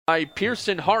by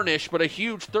Pearson Harnish, but a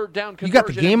huge third down conversion. You got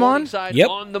the game on? Yep.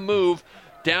 On the move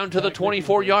down to the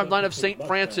 24-yard line of St.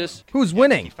 Francis. Who's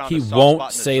winning? He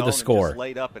won't say the score.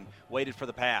 Laid up and waited for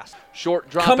the pass. Short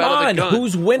drop Come out of on, the gun.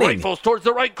 who's winning? Rifles towards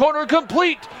the right corner,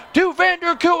 complete to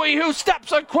Vander Cooey, who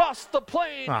steps across the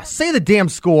plane. Say the damn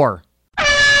score.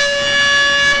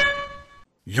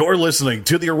 You're listening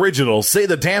to the original Say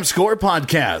the Damn Score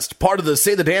podcast, part of the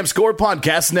Say the Damn Score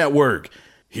podcast network.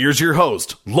 Here's your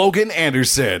host, Logan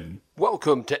Anderson.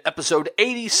 Welcome to episode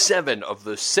 87 of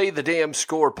the Say the Damn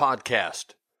Score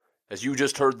podcast. As you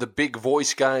just heard the big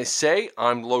voice guy say,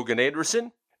 I'm Logan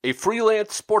Anderson, a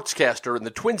freelance sportscaster in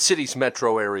the Twin Cities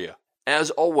metro area.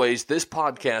 As always, this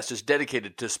podcast is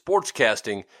dedicated to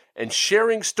sportscasting and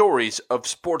sharing stories of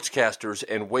sportscasters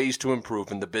and ways to improve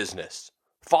in the business.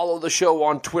 Follow the show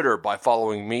on Twitter by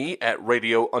following me at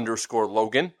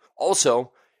radio_Logan.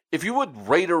 Also, if you would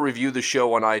rate or review the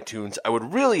show on iTunes, I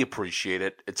would really appreciate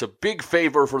it. It's a big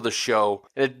favor for the show,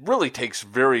 and it really takes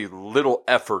very little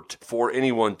effort for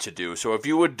anyone to do. So if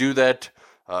you would do that,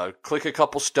 click a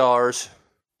couple stars.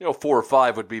 4 or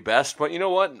 5 would be best, but you know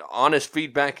what? Honest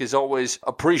feedback is always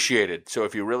appreciated. So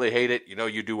if you really hate it,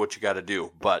 you do what you got to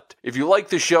do. But if you like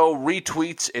the show,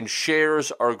 retweets and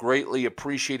shares are greatly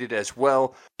appreciated as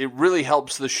well. It really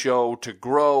helps the show to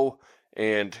grow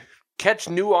and catch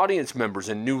new audience members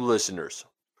and new listeners.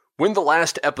 When the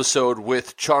last episode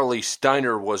with Charlie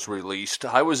Steiner was released,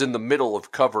 I was in the middle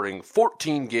of covering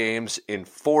 14 games in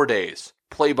 4 days.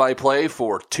 Play-by-play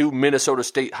for 2 Minnesota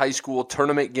State high school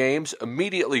tournament games,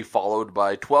 immediately followed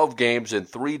by 12 games in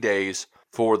 3 days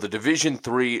for the Division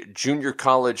III Junior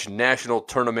College National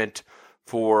Tournament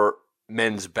for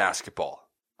men's basketball.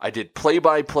 I did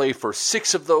play-by-play for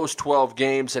 6 of those 12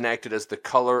 games and acted as the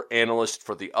color analyst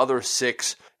for the other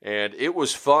 6, and it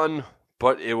was fun,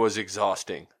 but it was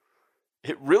exhausting.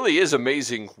 It really is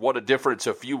amazing what a difference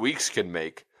a few weeks can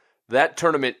make. That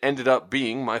tournament ended up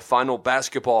being my final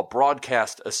basketball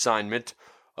broadcast assignment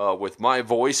with my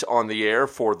voice on the air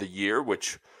for the year,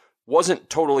 which wasn't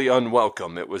totally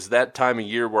unwelcome. It was that time of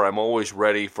year where I'm always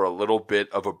ready for a little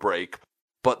bit of a break.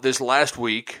 But this last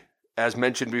week, as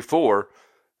mentioned before,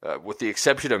 with the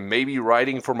exception of maybe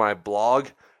writing for my blog,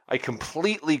 I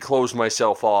completely closed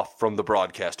myself off from the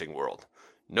broadcasting world.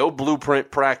 No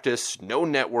blueprint practice, no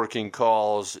networking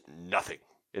calls, nothing.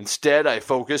 Instead, I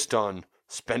focused on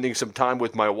spending some time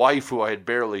with my wife, who I had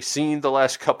barely seen the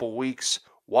last couple weeks,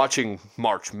 watching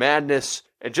March Madness,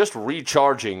 and just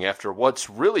recharging after what's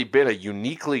really been a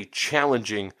uniquely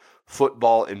challenging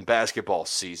football and basketball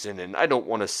season. And I don't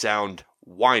want to sound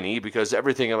whiny, because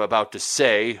everything I'm about to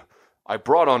say I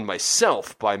brought on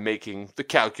myself by making the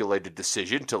calculated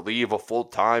decision to leave a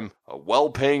full-time,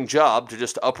 well-paying job to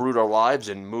just uproot our lives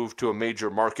and move to a major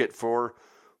market for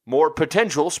more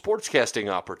potential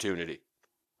sportscasting opportunity.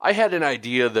 I had an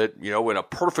idea that, in a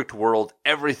perfect world,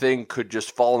 everything could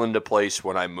just fall into place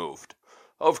when I moved.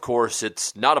 Of course,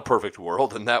 it's not a perfect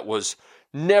world, and that was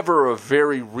never a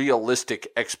very realistic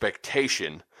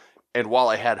expectation. And while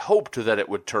I had hoped that it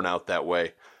would turn out that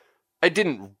way, I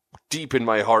didn't deep in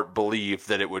my heart believe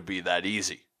that it would be that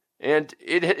easy. And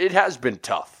it has been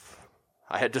tough.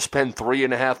 I had to spend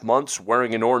 3.5 months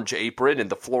wearing an orange apron in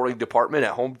the flooring department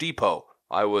at Home Depot.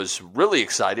 I was really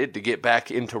excited to get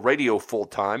back into radio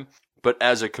full-time, but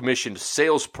as a commissioned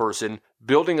salesperson,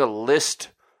 building a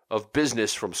list of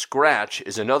business from scratch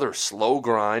is another slow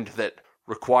grind that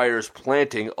requires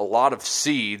planting a lot of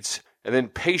seeds and then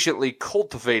patiently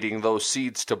cultivating those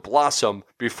seeds to blossom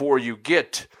before you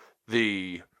get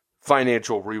the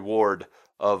financial reward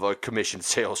of a commissioned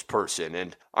salesperson.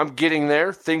 And I'm getting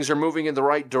there. Things are moving in the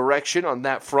right direction on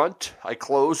that front. I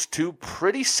closed 2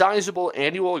 pretty sizable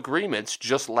annual agreements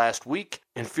just last week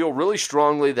and feel really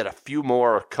strongly that a few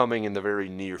more are coming in the very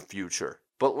near future.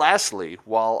 But lastly,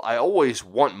 while I always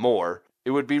want more, it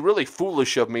would be really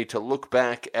foolish of me to look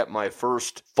back at my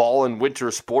first fall and winter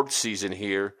sports season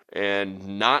here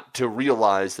and not to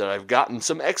realize that I've gotten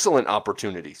some excellent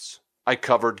opportunities. I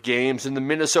covered games in the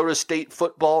Minnesota State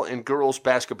football and girls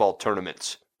basketball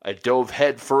tournaments. I dove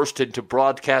headfirst into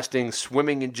broadcasting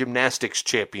swimming and gymnastics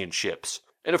championships.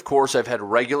 And of course, I've had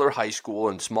regular high school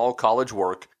and small college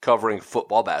work covering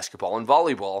football, basketball, and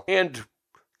volleyball. And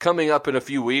coming up in a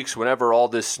few weeks, whenever all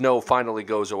this snow finally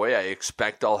goes away, I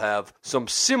expect I'll have some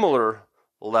similar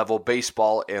level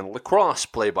baseball and lacrosse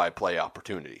play-by-play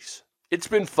opportunities. It's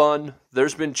been fun.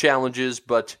 There's been challenges,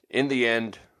 but in the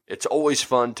end, it's always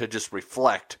fun to just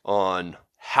reflect on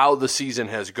how the season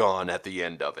has gone at the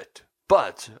end of it.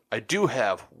 But I do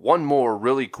have one more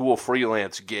really cool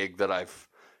freelance gig that I've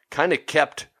kind of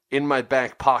kept in my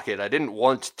back pocket. I didn't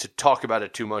want to talk about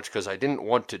it too much because I didn't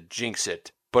want to jinx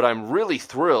it. but I'm really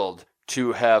thrilled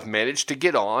to have managed to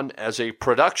get on as a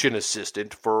production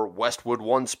assistant for Westwood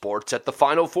One Sports at the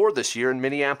Final Four this year in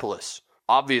Minneapolis.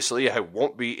 Obviously, I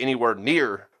won't be anywhere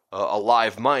near a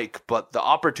live mic, but the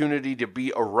opportunity to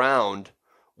be around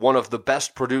one of the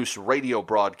best produced radio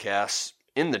broadcasts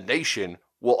in the nation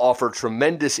will offer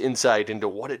tremendous insight into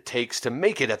what it takes to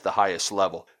make it at the highest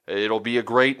level. It'll be a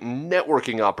great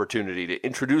networking opportunity to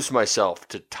introduce myself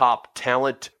to top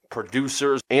talent,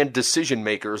 producers, and decision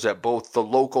makers at both the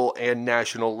local and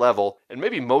national level. And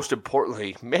maybe most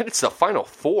importantly, man, it's the Final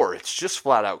Four. It's just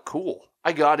flat out cool.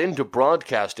 I got into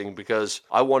broadcasting because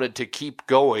I wanted to keep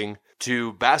going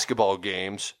to basketball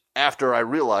games after I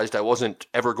realized I wasn't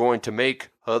ever going to make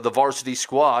the varsity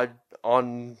squad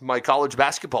on my college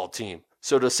basketball team.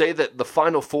 So to say that the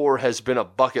Final Four has been a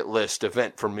bucket list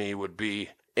event for me would be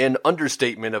an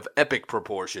understatement of epic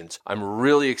proportions. I'm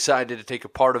really excited to take a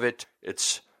part of it.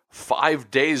 It's 5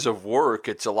 days of work.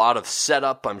 It's a lot of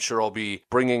setup. I'm sure I'll be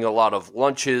bringing a lot of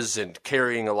lunches and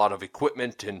carrying a lot of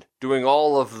equipment and doing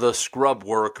all of the scrub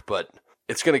work, but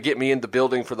it's going to get me in the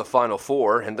building for the Final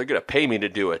Four, and they're going to pay me to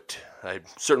do it. I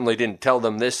certainly didn't tell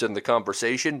them this in the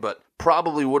conversation, but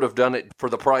probably would have done it for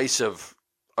the price of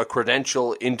a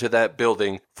credential into that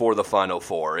building for the Final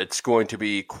Four. It's going to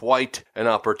be quite an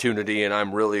opportunity, and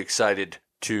I'm really excited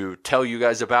to tell you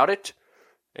guys about it.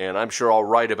 And I'm sure I'll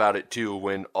write about it too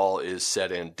when all is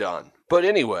said and done. But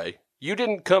anyway, you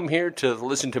didn't come here to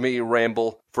listen to me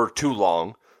ramble for too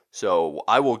long, so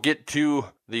I will get to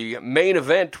the main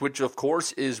event, which of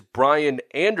course is Brian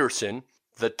Anderson,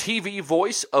 the TV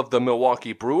voice of the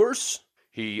Milwaukee Brewers.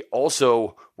 He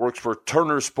also works for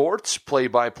Turner Sports,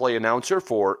 play-by-play announcer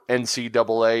for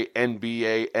NCAA,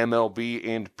 NBA, MLB,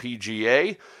 and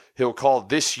PGA. He'll call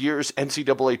this year's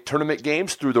NCAA tournament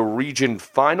games through the region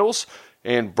finals.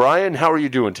 And Brian, how are you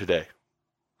doing today?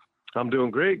 I'm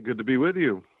doing great. Good to be with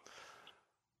you.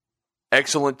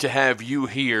 Excellent to have you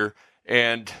here.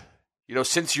 And, you know,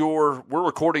 since we're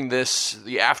recording this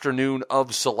the afternoon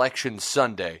of Selection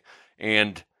Sunday,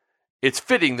 and it's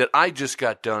fitting that I just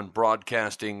got done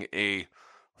broadcasting a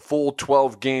full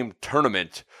 12-game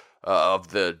tournament of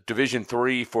the Division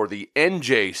III for the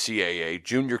NJCAA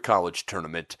Junior College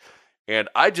Tournament. And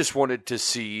I just wanted to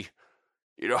see,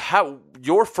 you know, how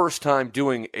your first time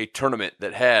doing a tournament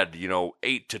that had,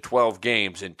 8 to 12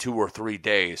 games in 2 or 3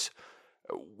 days.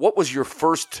 What was your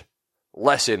first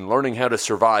lesson learning how to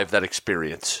survive that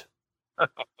experience?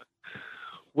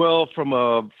 Well, from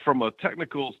a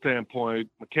technical standpoint,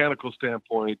 mechanical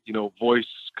standpoint, voice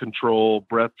control,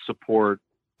 breath support,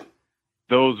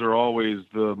 those are always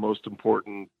the most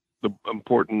important,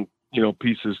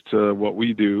 pieces to what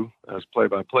we do as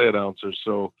play-by-play announcers.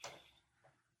 So,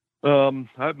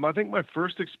 I think my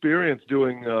first experience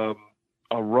doing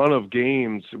a run of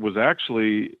games was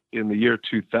actually in the year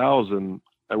 2000.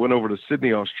 I went over to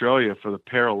Sydney, Australia for the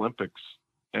Paralympics,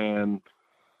 and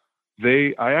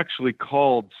I actually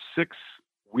called 6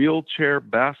 wheelchair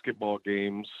basketball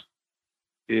games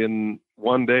in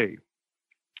one day.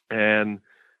 And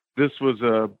this was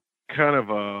a kind of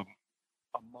a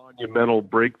monumental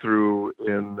breakthrough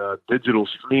in digital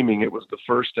streaming. It was the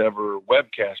first ever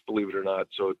webcast, believe it or not.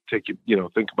 So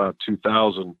think about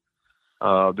 2000.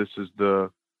 This is the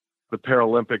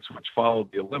Paralympics, which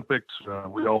followed the Olympics.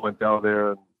 We all went down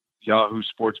there, and Yahoo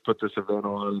Sports put this event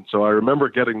on. And so I remember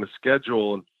getting the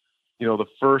schedule, and the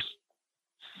first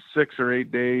 6 or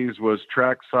 8 days was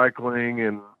track cycling,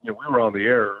 and we were on the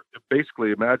air.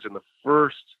 Basically, imagine the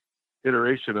first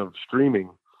iteration of streaming.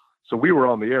 So we were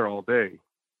on the air all day,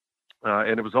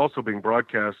 and it was also being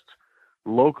broadcast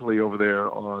locally over there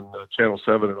on Channel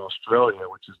 7 in Australia,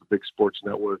 which is the big sports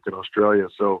network in Australia.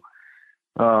 So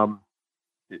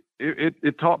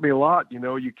it taught me a lot.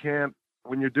 You can't,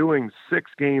 when you're doing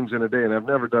 6 games in a day, and I've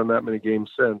never done that many games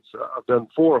since. I've done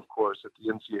 4, of course, at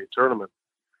the NCAA tournament.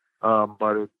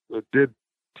 But it did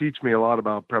teach me a lot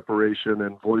about preparation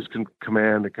and voice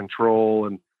command and control,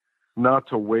 and not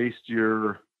to waste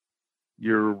your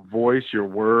voice, your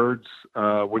words,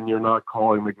 when you're not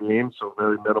calling the game. So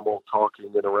very minimal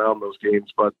talking in around those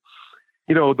games. But,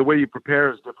 the way you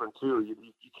prepare is different too. You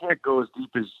can't go as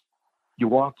deep as you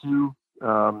want to.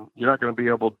 You're not going to be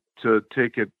able to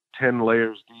take it 10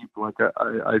 layers deep, like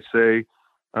I say.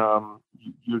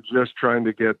 You're just trying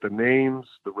to get the names,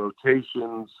 the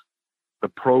rotations, the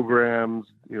programs,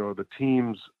 the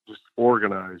teams just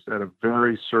organized at a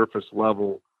very surface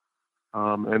level.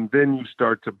 And then you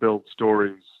start to build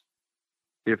stories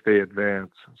if they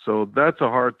advance. So that's a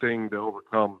hard thing to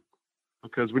overcome,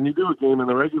 because when you do a game in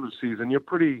the regular season, you're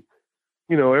pretty,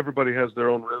 everybody has their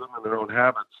own rhythm and their own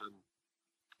habits. And,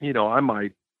 I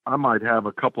might I might have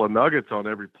a couple of nuggets on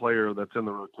every player that's in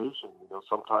the rotation.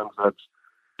 Sometimes that's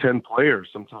 10 players,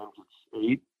 sometimes it's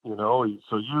 8.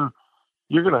 So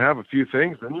you're going to have a few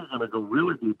things, then you're going to go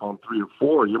really deep on 3 or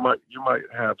 4. You might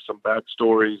have some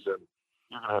backstories, and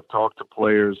you're going to have talked to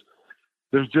players.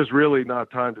 There's just really not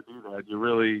time to do that. You're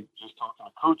really just talking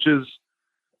to coaches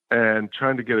and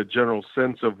trying to get a general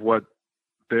sense of what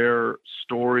their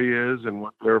story is and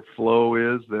what their flow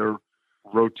is, their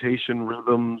rotation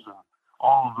rhythms, and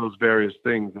all of those various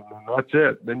things. And then that's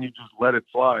it. Then you just let it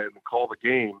fly and call the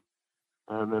game.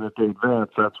 And then if they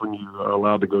advance, that's when you are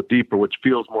allowed to go deeper, which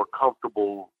feels more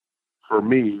comfortable for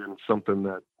me and something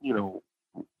that,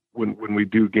 when we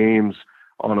do games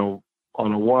on a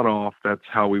one-off, that's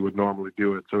how we would normally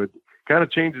do it. So it kind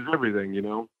of changes everything,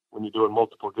 when you're doing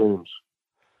multiple games.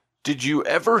 Did you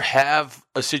ever have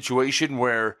a situation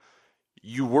where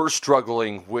you were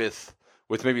struggling with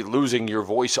maybe losing your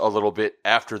voice a little bit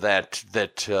after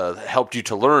that helped you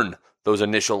to learn those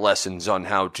initial lessons on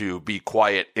how to be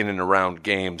quiet in and around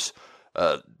games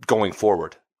going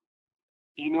forward?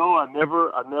 I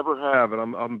never have,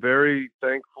 and I'm very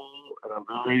thankful and I'm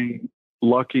very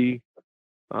lucky.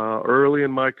 Early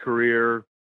in my career,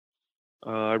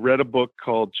 I read a book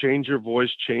called Change Your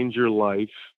Voice, Change Your Life.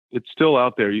 It's still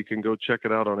out there. You can go check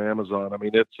it out on Amazon. I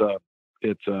mean,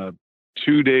 it's a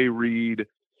 2-day read,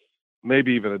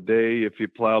 maybe even a day if you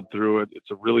plowed through it. It's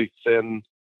a really thin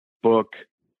book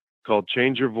called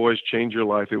Change Your Voice, Change Your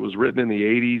Life. It was written in the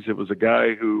 80s. It was a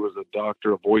guy who was a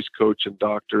doctor, a voice coach and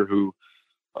doctor who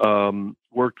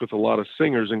worked with a lot of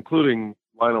singers, including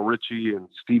Lionel Richie and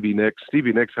Stevie Nicks.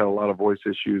 Stevie Nicks had a lot of voice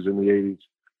issues in the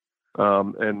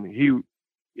 80s. And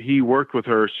he worked with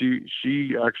her.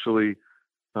 She actually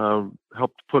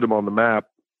helped put him on the map.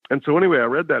 And so anyway, I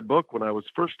read that book when I was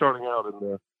first starting out in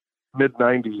the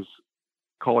mid-90s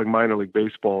calling minor league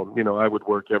baseball. I would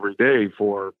work every day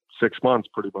for 6 months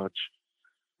pretty much.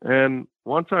 And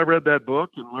once I read that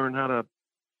book and learned how to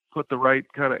put the right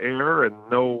kind of air and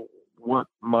know what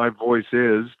my voice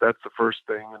is, that's the first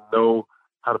thing, and know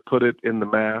how to put it in the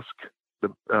mask,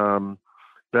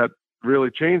 that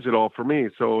really changed it all for me.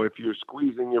 So if you're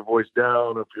squeezing your voice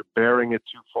down, if you're bearing it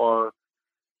too far,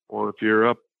 or if you're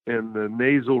up in the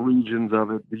nasal regions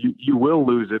of it, you will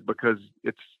lose it because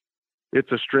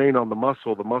it's a strain on the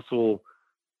muscle. The muscle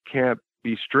can't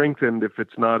be strengthened if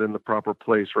it's not in the proper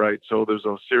place, right? So there's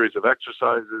a series of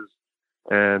exercises,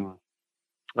 and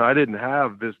I didn't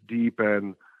have this deep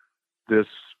and this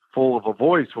full of a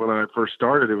voice when I first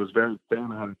started. It was very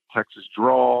thin. I had a Texas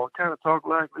drawl, kind of talk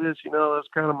like this, that's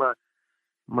kind of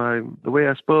the way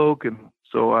I spoke. And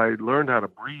so I learned how to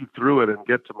breathe through it and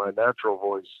get to my natural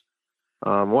voice.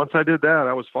 Once I did that,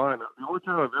 I was fine. The only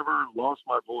time I've ever lost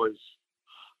my voice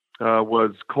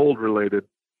was cold related,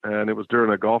 and it was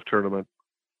during a golf tournament.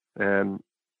 And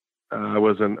I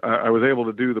was able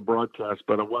to do the broadcast,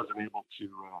 but I wasn't able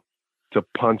to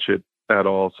punch it at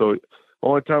all. So the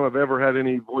only time I've ever had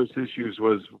any voice issues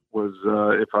was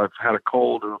if I've had a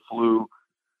cold or a flu,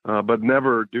 but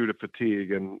never due to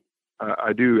fatigue. And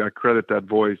I credit that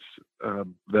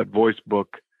voice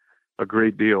book a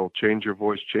great deal. Change Your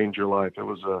Voice, Change Your Life. It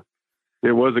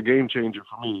was a game changer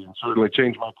for me, and certainly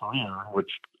changed my career,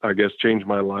 which I guess changed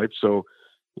my life. So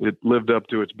it lived up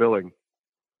to its billing.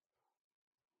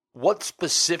 What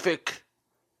specific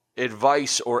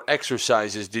advice or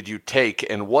exercises did you take,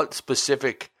 and what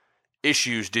specific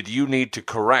issues did you need to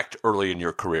correct early in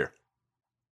your career?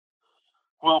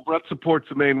 Well, breath support's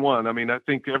the main one. I mean, I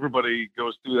think everybody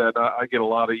goes through that. I get a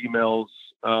lot of emails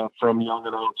from young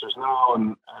announcers now,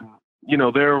 and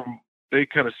they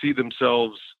kind of see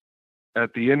themselves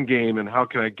at the end game and how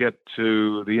can I get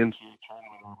to the NCAA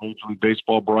tournament or Major League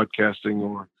Baseball broadcasting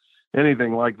or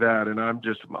anything like that. And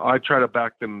I try to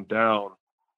back them down,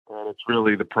 and it's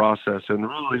really the process, and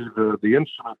really the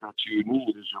instrument that you need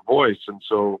is your voice. And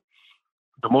so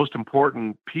the most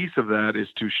important piece of that is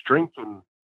to strengthen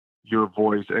your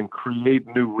voice and create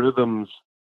new rhythms.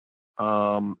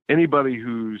 Anybody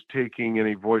who's taking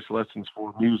any voice lessons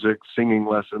for music, singing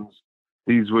lessons,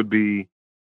 these would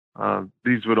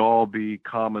all be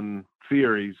common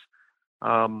theories.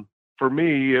 For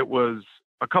me, it was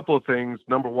a couple of things.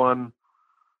 Number one,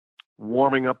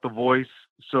 warming up the voice.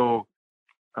 So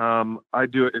I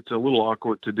do it. It's a little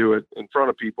awkward to do it in front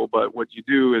of people, but what you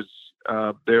do is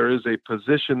there is a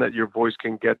position that your voice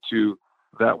can get to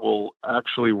that will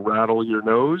actually rattle your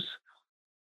nose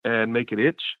and make it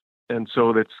itch. And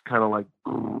so that's kind of like,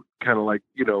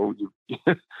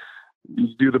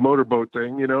 you do the motorboat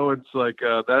thing, it's like,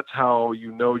 that's how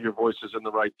your voice is in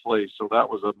the right place. So that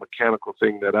was a mechanical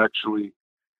thing that actually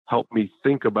helped me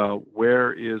think about,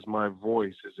 where is my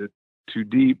voice? Is it too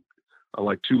deep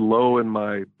like too low in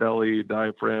my belly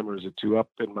diaphragm, or is it too up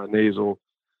in my nasal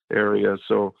area?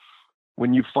 So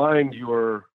when you find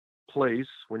your place,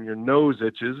 when your nose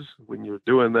itches, when you're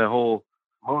doing the whole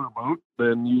motorboat,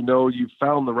 then you know you've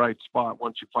found the right spot.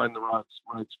 Once you find the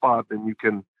right spot, then you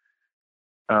can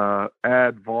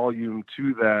add volume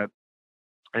to that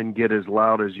and get as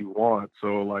loud as you want.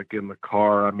 So like in the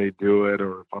car, I may do it,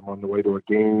 or if I'm on the way to a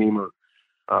game, or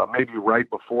maybe right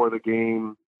before the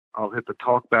game, I'll hit the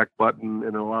talkback button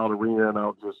in a loud arena, and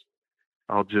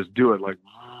I'll just do it. Like,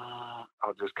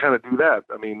 I'll just kind of do that.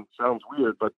 I mean, sounds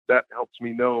weird, but that helps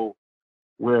me know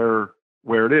where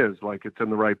it is, like it's in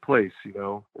the right place, you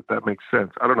know, if that makes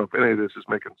sense. I don't know if any of this is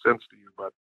making sense to you,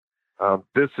 but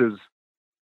this is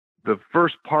the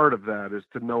first part of that, is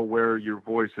to know where your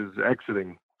voice is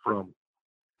exiting from.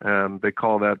 And they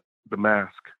call that the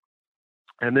mask.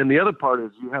 And then the other part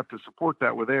is you have to support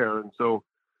that with air. And so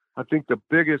I think the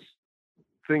biggest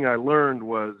thing I learned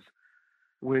was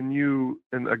when you,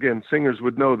 and again, singers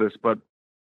would know this, but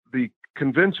the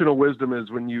conventional wisdom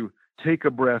is when you take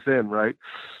a breath in, right,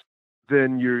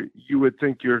 then you would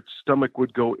think your stomach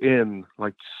would go in,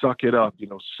 like suck it up, you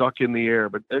know, suck in the air.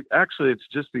 But actually, it's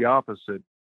just the opposite.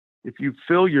 If you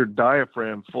fill your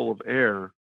diaphragm full of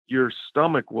air, your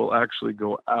stomach will actually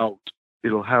go out.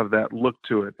 It'll have that look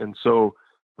to it. And so,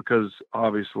 because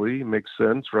obviously it makes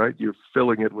sense, right? You're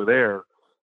filling it with air.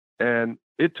 And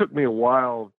it took me a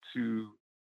while to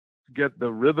get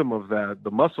the rhythm of that,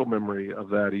 the muscle memory of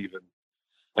that even.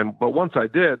 But once I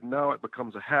did, now it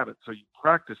becomes a habit. So you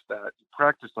practice that. You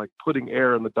practice like putting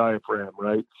air in the diaphragm,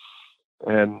 right?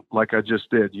 And like I just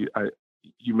did,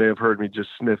 you may have heard me just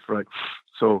sniff, right?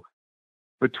 So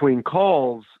between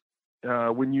calls,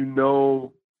 when you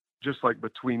know, just like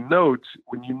between notes,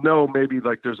 when you know maybe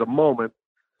like there's a moment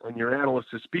and your analyst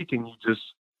is speaking, you just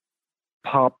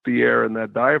pop the air in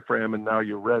that diaphragm and now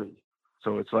you're ready.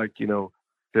 So it's like, you know,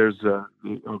 there's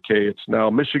okay, it's now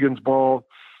Michigan's ball.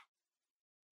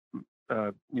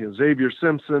 You know, Xavier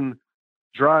Simpson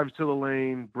drives to the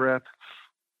lane, breath,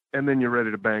 and then you're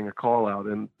ready to bang a call out.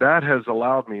 And that has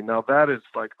allowed me. Now that is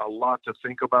like a lot to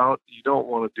think about. You don't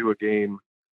want to do a game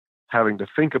having to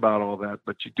think about all that,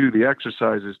 but you do the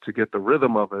exercises to get the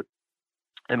rhythm of it.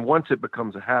 And once it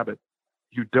becomes a habit,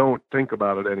 you don't think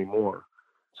about it anymore.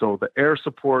 So the air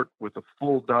support with a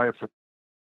full diaphragm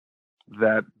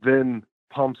that then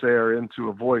pumps air into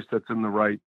a voice that's in the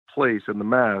right place in the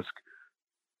mask,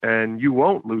 and you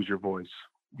won't lose your voice.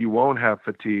 You won't have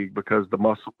fatigue because the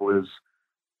muscle is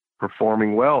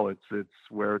performing well. It's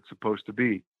where it's supposed to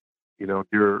be. You know,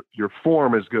 your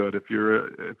form is good. If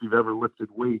you've ever lifted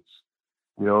weights,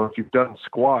 you know, if you've done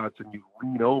squats and you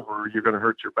lean over, you're going to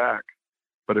hurt your back.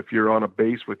 But if you're on a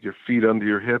base with your feet under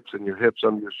your hips and your hips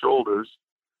under your shoulders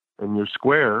and you're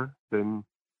square, then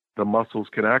the muscles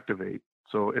can activate.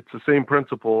 So it's the same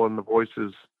principle, and the voice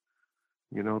is,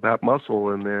 you know, that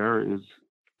muscle in there is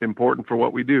important for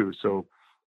what we do. So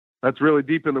that's really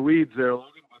deep in the weeds there,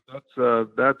 Logan,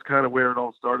 but that's kind of where it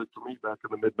all started for me back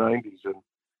in the mid 90s. And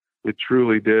it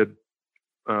truly did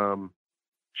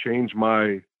change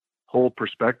my whole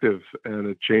perspective, and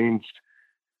it changed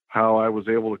how I was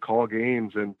able to call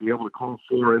games and be able to call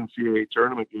 4 NCAA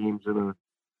tournament games in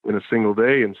a single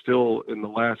day, and still in the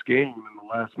last game, in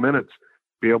the last minutes,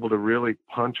 be able to really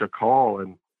punch a call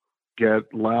and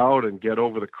get loud and get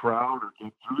over the crowd, or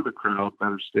get through the crowd,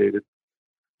 better stated,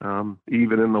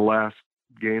 even in the last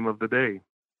game of the day.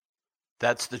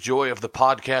 That's the joy of the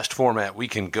podcast format. We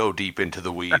can go deep into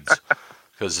the weeds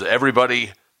because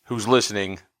everybody who's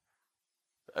listening,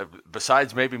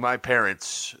 besides maybe my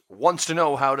parents, wants to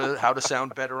know how to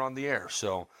sound better on the air.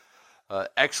 So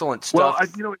excellent stuff.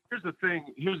 Well, here's the thing.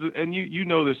 And you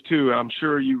know this too. I'm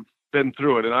sure you've been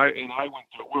through it, and I went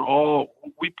through it.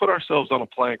 We put ourselves on a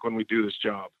plank when we do this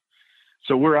job.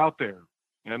 So we're out there,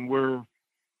 and we're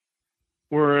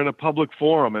in a public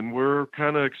forum, and we're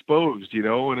kind of exposed, you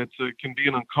know, and it can be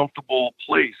an uncomfortable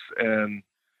place, and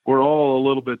we're all a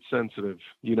little bit sensitive,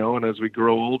 you know, and as we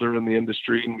grow older in the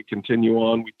industry and we continue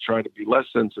on, we try to be less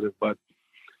sensitive. But,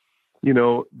 you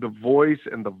know, the voice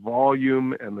and the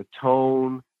volume and the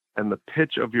tone and the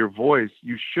pitch of your voice,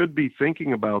 you should be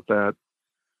thinking about that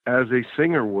as a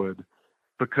singer would,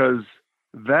 because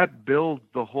that builds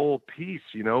the whole piece,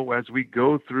 you know, as we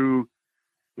go through.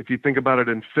 If you think about it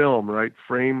in film, right,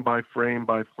 frame by frame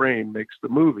by frame makes the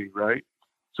movie, right?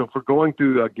 So if we're going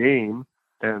through a game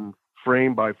and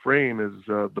frame by frame is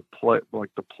the play,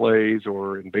 like the plays,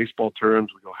 or in baseball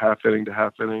terms, we go half inning to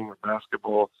half inning, or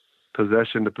basketball,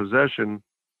 possession to possession,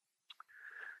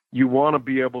 you want to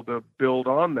be able to build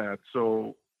on that.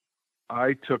 So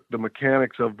I took the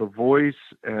mechanics of the voice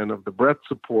and of the breath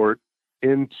support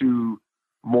into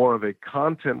more of a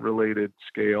content-related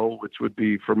scale, which would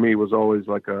be, for me, was always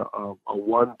like a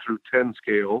 1 through 10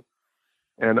 scale.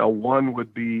 And a 1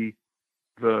 would be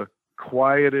the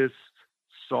quietest,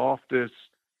 softest,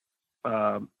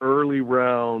 early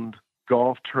round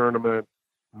golf tournament,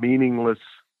 meaningless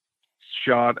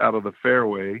shot out of the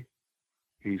fairway.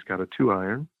 He's got a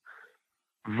 2-iron.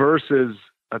 Versus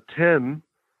a 10,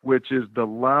 which is the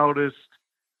loudest,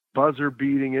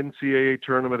 buzzer-beating NCAA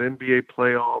tournament, NBA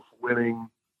playoff winning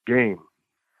game.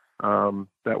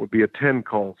 That would be a 10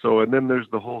 call. So, and then there's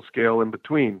the whole scale in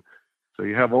between. So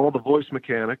you have all the voice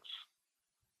mechanics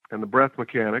and the breath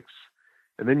mechanics,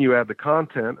 and then you add the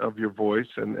content of your voice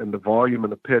and the volume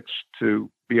and the pitch to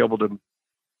be able to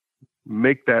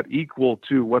make that equal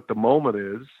to what the moment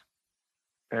is.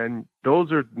 And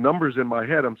those are numbers in my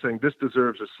head. I'm saying this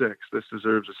deserves a 6, this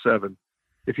deserves a 7.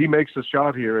 If he makes a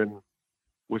shot here and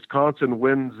Wisconsin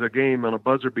wins a game on a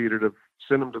buzzer beater to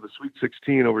send them to the Sweet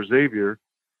 16 over Xavier,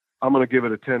 I'm going to give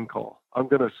it a 10 call. I'm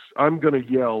going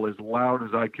to yell as loud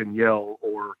as I can yell,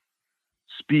 or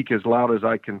speak as loud as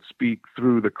I can speak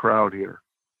through the crowd here,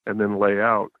 and then lay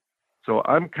out. So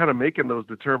I'm kind of making those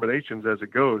determinations as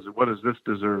it goes. What does this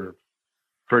deserve?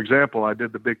 For example, I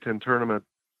did the Big Ten tournament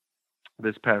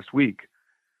this past week,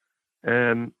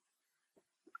 and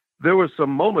there were some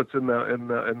moments in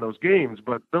those games,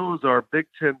 but those are Big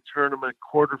Ten tournament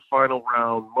quarterfinal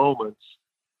round moments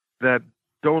that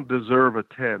don't deserve a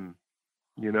 10.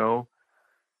 You know,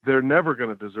 they're never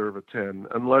going to deserve a 10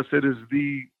 unless it is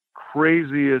the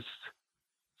craziest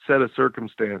set of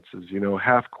circumstances, you know,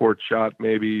 half court shot,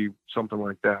 maybe something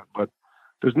like that. But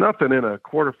there's nothing in a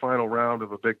quarterfinal round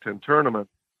of a Big Ten tournament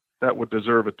that would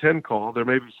deserve a 10 call. There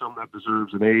may be some that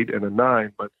deserves an 8 and a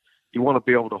 9, but you want to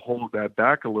be able to hold that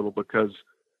back a little, because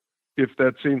if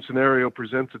that same scenario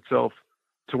presents itself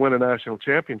to win a national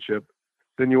championship,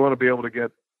 then you want to be able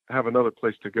to have another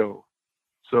place to go.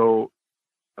 So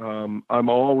I'm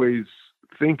always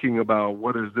thinking about,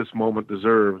 what does this moment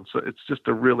deserve? And so it's just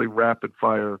a really rapid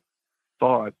fire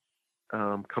thought,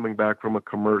 coming back from a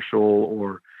commercial,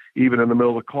 or even in the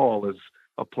middle of the call as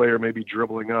a player may be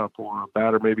dribbling up or a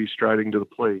batter may be striding to the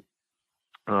plate.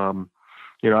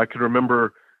 You know, I can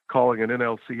remember calling an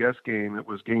NLCS game. It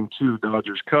was game 2,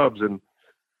 Dodgers Cubs, and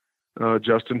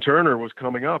Justin Turner was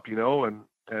coming up, you know,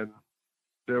 and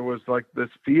there was like this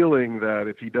feeling that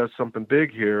if he does something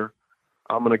big here,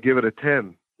 I'm going to give it a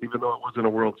 10, even though it wasn't a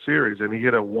World Series. And he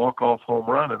hit a walk-off home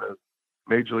run in a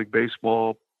Major League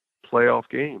Baseball playoff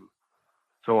game.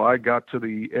 So I got to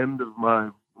the end of my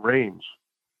range.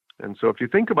 And so if you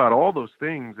think about all those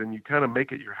things and you kind of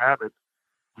make it your habit,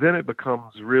 then it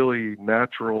becomes really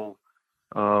natural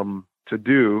to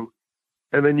do.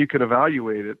 And then you can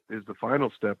evaluate it is the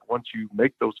final step. Once you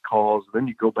make those calls, then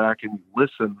you go back and you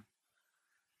listen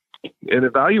and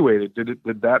evaluate it.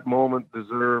 Did that moment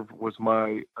deserve, was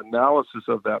my analysis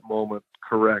of that moment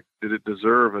correct? Did it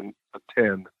deserve a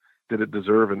 10? Did it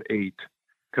deserve an 8?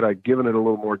 Could I have given it a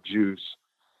little more juice?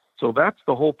 So that's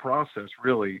the whole process,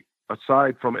 really,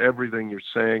 aside from everything you're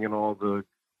saying and all the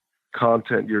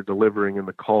content you're delivering and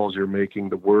the calls you're making,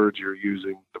 the words you're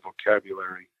using, the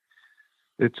vocabulary.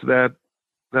 It's that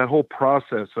whole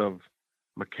process of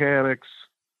mechanics,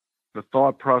 the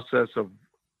thought process of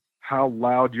how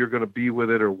loud you're going to be with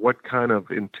it, or what kind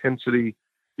of intensity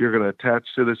you're going to attach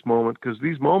to this moment, because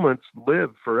these moments live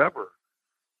forever.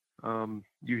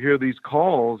 You hear these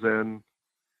calls and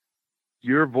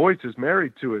your voice is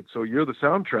married to it. So you're the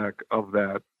soundtrack of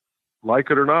that, like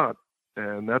it or not.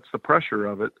 And that's the pressure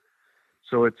of it.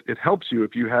 So it helps you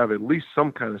if you have at least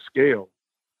some kind of scale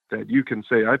that you can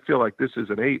say, I feel like this is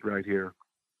an 8 right here.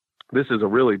 This is a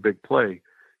really big play.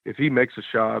 If he makes a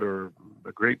shot or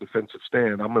a great defensive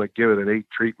stand, I'm going to give it an 8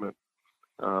 treatment.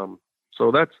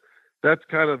 So that's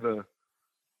kind of the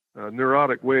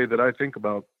neurotic way that I think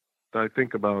about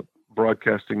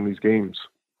broadcasting these games.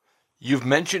 You've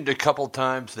mentioned a couple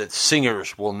times that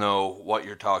singers will know what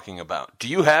you're talking about. Do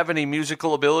you have any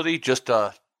musical ability? Just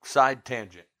a side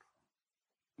tangent.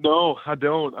 No, I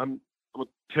don't. I'm a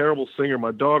terrible singer.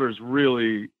 My daughter's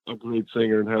really a great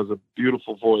singer and has a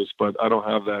beautiful voice, but I don't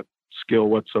have that skill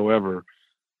whatsoever.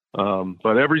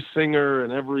 But every singer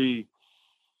and every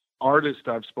artist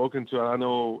I've spoken to, I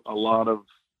know a lot of,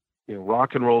 you know,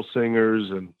 rock and roll singers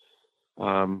and,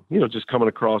 you know, just coming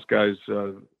across guys,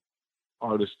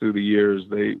 artists through the years,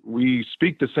 we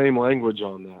speak the same language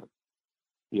on that.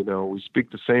 You know, we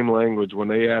speak the same language. When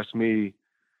they ask me,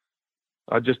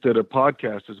 I just did a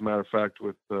podcast, as a matter of fact,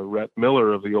 with Rhett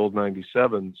Miller of the old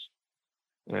 97s.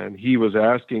 And he was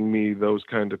asking me those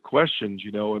kind of questions,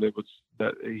 you know, and it was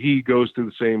that he goes through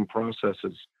the same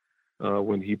processes.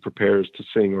 when he prepares to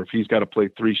sing, or if he's got to play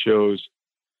 3 shows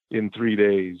in 3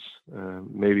 days,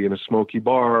 maybe in a smoky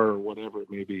bar or whatever it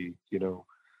may be,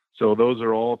 So those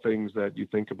are all things that you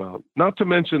think about. Not to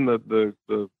mention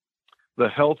the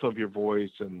health of your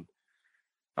voice, and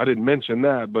I didn't mention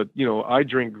that, but I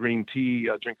drink green tea.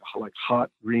 I drink like hot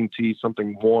green tea.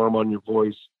 Something warm on your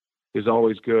voice is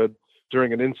always good.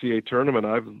 During an NCAA tournament,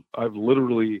 I've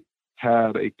literally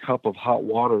had a cup of hot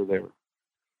water there,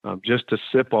 just to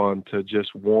sip on, to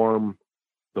just warm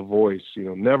the voice.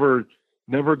 Never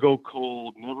go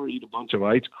cold. Never eat a bunch of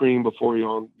ice cream before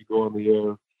you go on the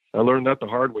air. I learned that the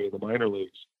hard way in the minor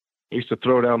leagues. I used to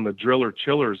throw down the driller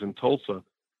chillers in Tulsa,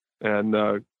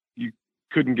 and you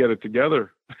couldn't get it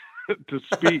together to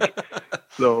speak.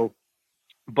 So,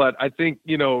 but I think,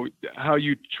 how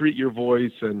you treat your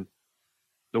voice and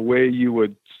the way you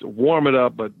would warm it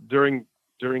up. But during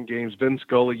games, Vin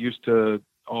Scully used to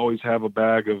always have a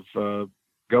bag of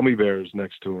gummy bears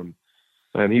next to him,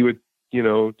 and he would,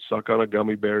 suck on a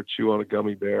gummy bear, chew on a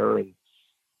gummy bear. And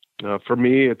for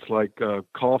me, it's like a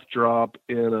cough drop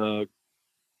in a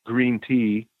green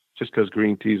tea, just because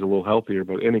green tea is a little healthier,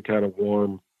 but any kind of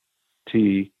warm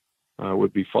tea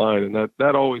would be fine. And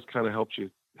that always kind of helps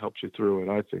you through it,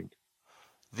 I think.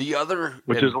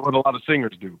 Which is what a lot of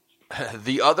singers do.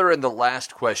 The other and the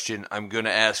last question I'm going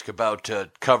to ask about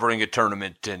covering a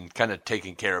tournament and kind of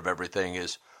taking care of everything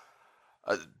is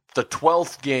the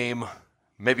 12th game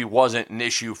maybe wasn't an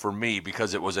issue for me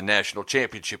because it was a national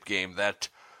championship game. That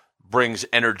brings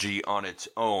energy on its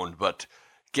own. But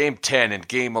Game 10 and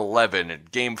Game 11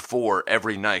 and Game 4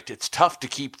 every night, it's tough to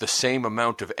keep the same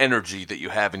amount of energy that you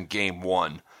have in Game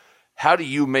 1. How do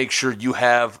you make sure you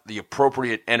have the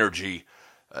appropriate energy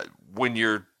when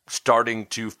you're starting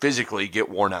to physically get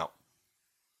worn out?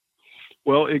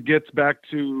 Well, it gets back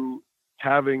to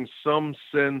having some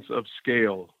sense of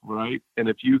scale, right? And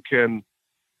if you can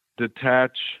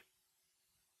detach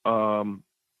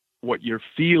what you're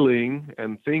feeling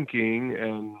and thinking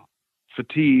and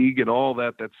fatigue and all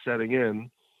that's setting in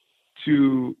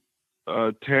to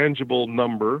a tangible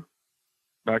number,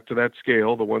 back to that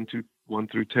scale, the 1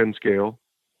 through 10 scale,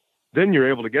 then you're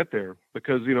able to get there.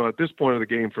 Because, at this point of the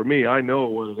game, for me, I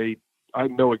know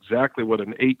exactly what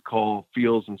an 8 call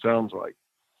feels and sounds like.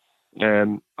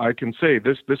 And I can say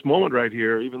this moment right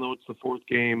here, even though it's the 4th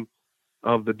game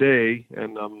of the day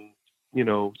and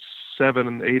 7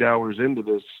 and 8 hours into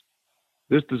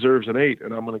this deserves an 8,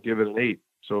 and I'm going to give it an 8.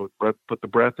 So put the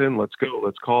breath in, let's go,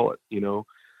 let's call it,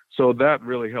 So that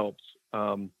really helps.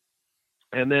 And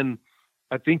then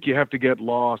I think you have to get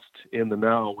lost in the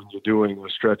now when you're doing a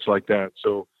stretch like that.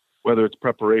 So whether it's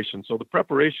preparation. So the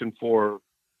preparation for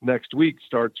next week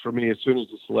starts for me as soon as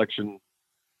the Selection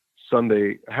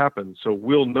Sunday happens. So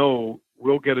we'll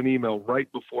get an email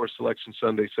right before Selection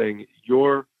Sunday saying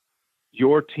your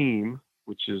team,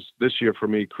 which is this year for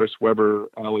me, Chris Webber,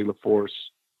 Ali LaForce,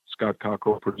 Scott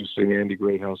Cockrell producing, Andy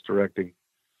Greathouse directing.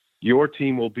 Your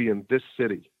team will be in this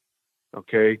city,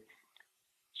 okay?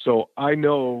 So I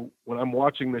know when I'm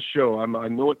watching the show, I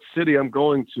know what city I'm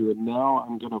going to, and now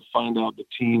I'm going to find out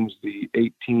the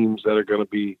 8 teams that are going to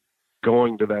be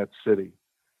going to that city.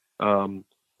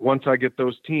 Once I get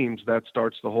those teams, that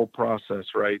starts the whole process,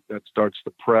 right? That starts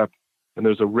the prep, and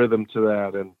there's a rhythm to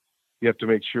that, and you have to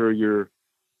make sure you're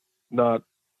not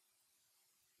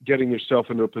getting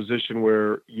yourself into a position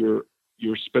where you're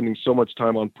spending so much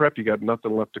time on prep, you got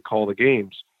nothing left to call the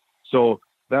games. So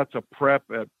that's a prep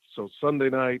so Sunday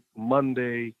night,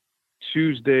 Monday,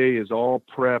 Tuesday is all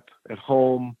prep at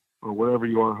home or wherever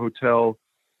you are, hotel.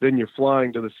 Then you're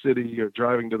flying to the city or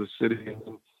driving to the city,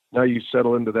 and now you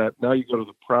settle into that. Now you go to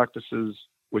the practices,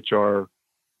 which are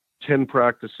 10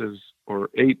 practices or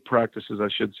 8 practices, I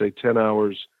should say, 10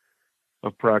 hours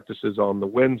of practices on the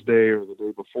Wednesday or the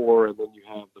day before, and then you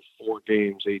have the 4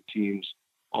 games, 8 teams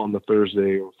on the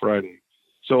Thursday or Friday.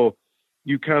 So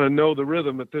you kind of know the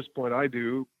rhythm at this point. I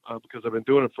do because I've been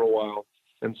doing it for a while,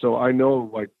 and so I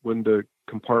know like when to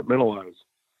compartmentalize.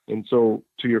 And so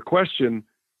to your question,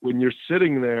 when you're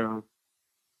sitting there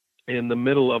in the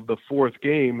middle of the 4th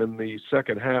game, in the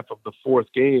second half of the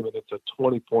 4th game, and it's a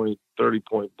 20-point,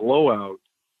 30-point blowout,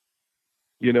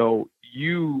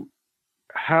 you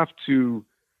have to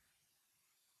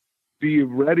be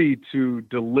ready to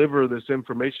deliver this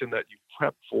information that you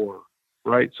prepped for,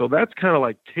 right? So that's kind of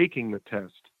like taking the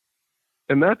test.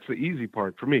 And that's the easy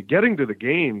part for me. Getting to the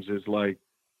games is like,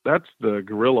 that's the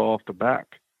gorilla off the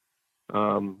back.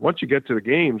 Once you get to the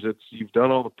games, you've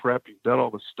done all the prep, you've done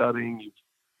all the studying, you've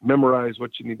memorized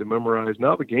what you need to memorize.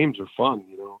 Now the games are fun,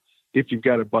 if you've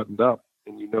got it buttoned up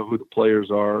and you know who the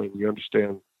players are and you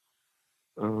understand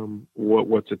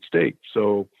what's at stake.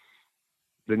 So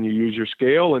then you use your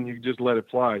scale and you just let it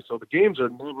fly. So the games are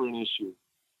never an issue.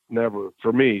 Never.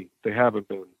 For me, they haven't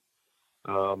been.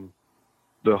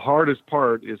 The hardest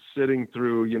part is sitting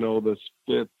through, this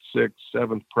 5th, 6th,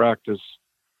 7th practice,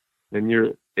 and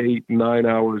you're 8, 9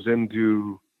 hours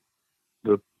into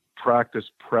the practice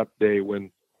prep day when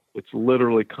it's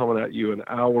literally coming at you an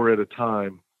hour at a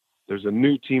time. There's a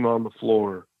new team on the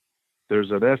floor. There's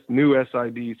a new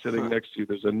SID sitting next to you.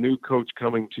 There's a new coach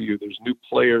coming to you. There's new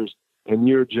players, and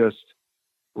you're just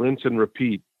rinse and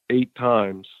repeat 8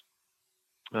 times.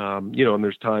 And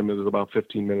there's about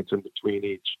 15 minutes in between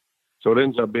each. So it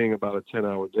ends up being about a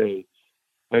 10-hour day.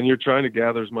 And you're trying to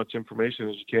gather as much information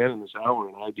as you can in this hour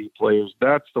and ID players.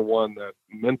 That's the one that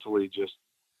mentally just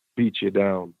beats you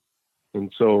down.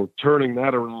 And so turning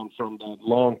that around from that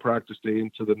long practice day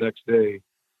into the next day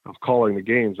of calling the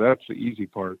games, that's the easy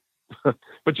part.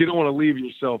 But you don't want to leave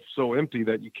yourself so empty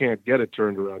that you can't get it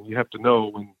turned around. You have to know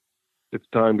when it's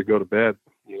time to go to bed,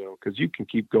 because you can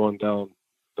keep going down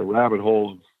the rabbit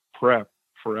hole of prep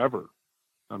forever.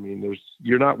 I mean,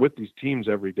 you're not with these teams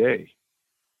every day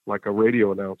like a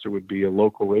radio announcer would be, a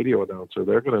local radio announcer.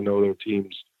 They're going to know their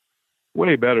teams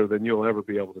way better than you'll ever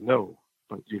be able to know.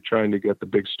 But you're trying to get the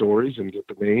big stories and get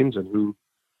the names and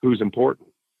who's important.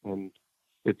 And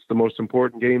it's the most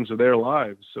important games of their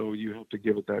lives, so you have to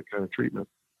give it that kind of treatment.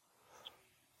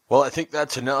 Well, I think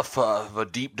that's enough of a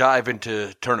deep dive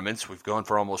into tournaments. We've gone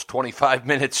for almost 25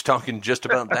 minutes talking just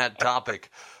about that topic.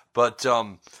 But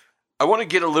I want to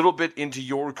get a little bit into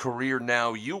your career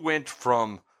now. You went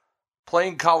from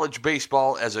playing college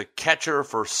baseball as a catcher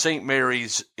for St.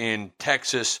 Mary's in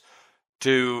Texas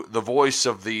to the voice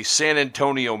of the San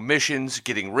Antonio Missions,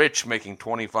 getting rich, making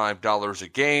 $25 a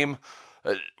game.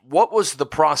 What was the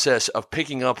process of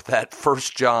picking up that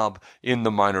first job in the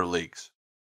minor leagues?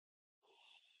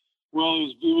 Well,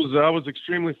 I was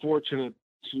extremely fortunate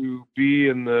to be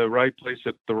in the right place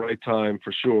at the right time,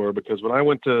 for sure, because when I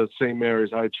went to St.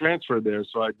 Mary's, I transferred there.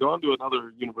 So I'd gone to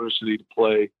another university to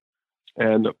play,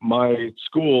 and my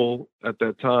school at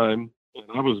that time, and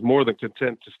I was more than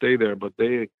content to stay there, but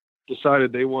they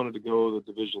decided they wanted to go the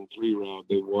Division III route.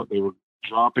 They were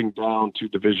dropping down to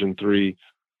Division III,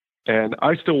 and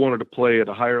I still wanted to play at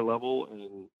a higher level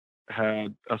and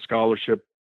had a scholarship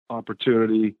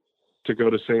opportunity to go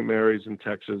to St. Mary's in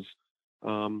Texas.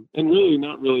 And really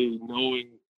not really knowing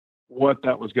what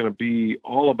that was going to be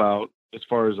all about as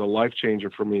far as a life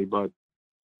changer for me. But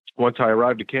once I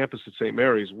arrived at campus at St.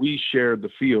 Mary's, we shared the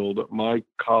field. My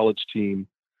college team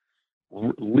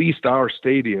leased our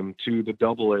stadium to the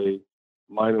AA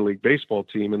minor league baseball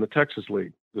team in the Texas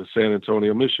League, the San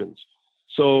Antonio Missions.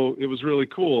 So it was really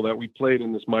cool that we played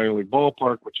in this minor league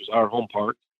ballpark, which is our home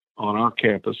park on our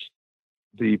campus.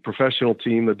 The professional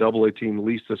team, the AA team,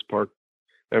 leased this park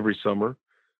every summer.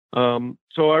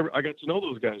 So I got to know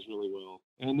those guys really well.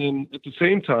 And then at the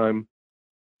same time,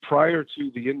 prior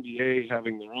to the NBA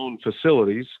having their own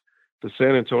facilities, the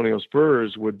San Antonio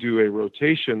Spurs would do a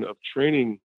rotation of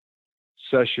training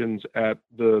sessions at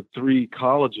the 3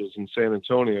 colleges in San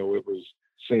Antonio. It was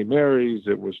St. Mary's,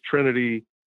 it was Trinity,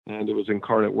 and it was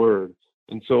Incarnate Word.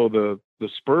 And so the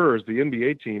Spurs, the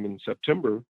NBA team in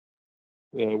September,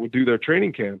 would do their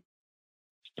training camp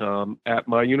at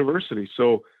my university.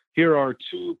 So here are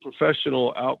 2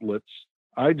 professional outlets.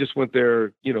 I just went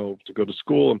there, to go to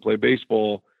school and play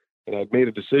baseball, and I'd made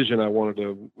a decision I wanted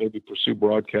to maybe pursue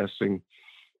broadcasting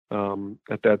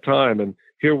at that time. And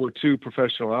here were 2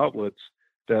 professional outlets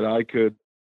that I could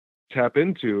tap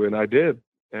into, and I did,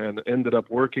 and ended up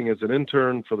working as an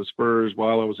intern for the Spurs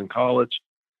while I was in college.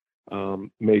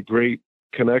 Made great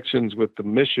connections with the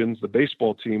Missions, the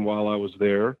baseball team, while I was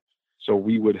there. So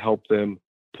we would help them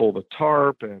pull the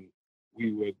tarp, and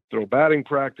we would throw batting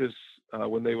practice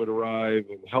when they would arrive,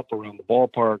 and help around the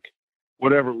ballpark,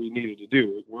 whatever we needed to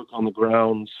do, work on the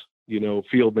grounds,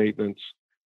 field maintenance.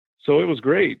 So it was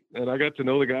great. And I got to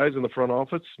know the guys in the front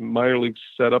office. Minor league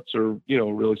setups are,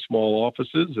 really small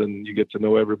offices, and you get to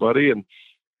know everybody. And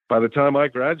by the time I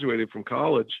graduated from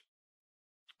college,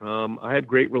 I had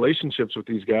great relationships with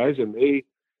these guys, and they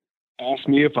asked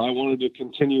me if I wanted to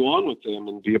continue on with them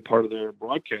and be a part of their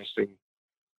broadcasting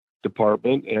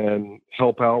department and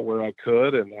help out where I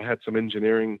could. And I had some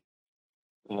engineering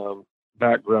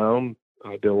background.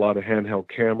 I did a lot of handheld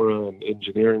camera and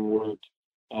engineering work,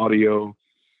 audio.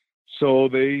 So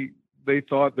they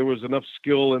thought there was enough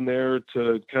skill in there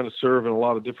to kind of serve in a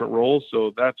lot of different roles.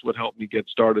 So that's what helped me get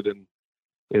started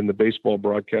in the baseball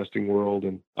broadcasting world.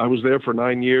 And I was there for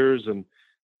 9 years, and,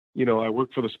 I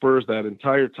worked for the Spurs that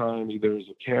entire time, either as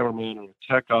a cameraman or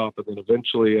a tech op, and then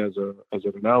eventually as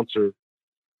an announcer,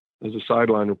 as a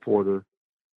sideline reporter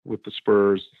with the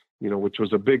Spurs. which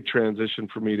was a big transition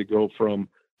for me to go from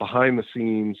behind the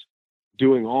scenes,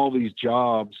 doing all these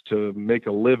jobs to make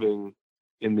a living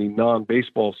in the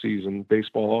non-baseball season,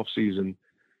 baseball off season,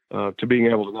 to being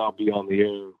able to now be on the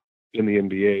air in the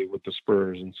NBA with the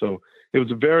Spurs. And so it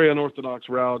was a very unorthodox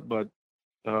route, but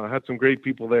I had some great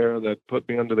people there that put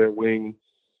me under their wing,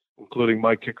 including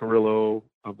Mike Ciccarello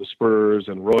of the Spurs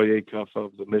and Roy Acuff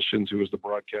of the Missions, who was the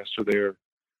broadcaster there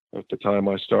at the time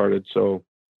I started. So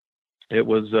it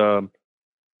was a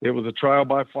trial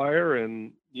by fire,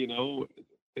 and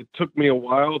it took me a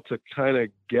while to kind of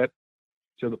get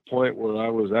to the point where I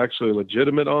was actually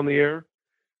legitimate on the air.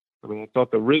 I mean, I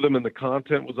thought the rhythm and the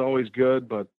content was always good,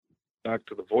 but back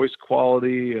to the voice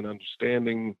quality and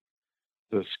understanding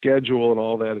the schedule and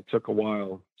all that, it took a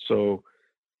while. So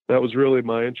that was really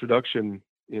my introduction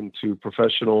into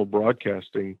professional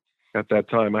broadcasting at that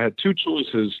time. I had two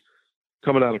choices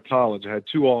coming out of college. I had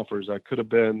two offers. I could have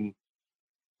been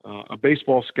a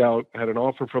baseball scout. I had an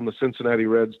offer from the Cincinnati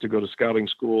Reds to go to scouting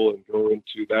school and go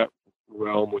into that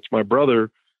realm, which my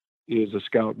brother is a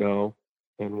scout now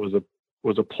and was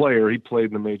a player. He played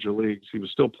in the major leagues. He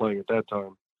was still playing at that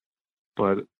time.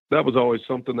 But that was always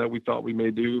something that we thought we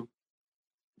may do.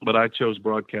 But I chose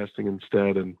broadcasting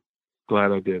instead, and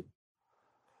glad I did.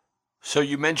 So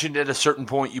you mentioned at a certain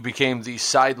point you became the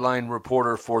sideline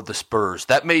reporter for the Spurs.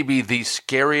 That may be the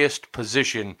scariest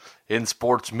position in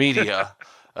sports media,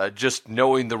 just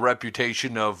knowing the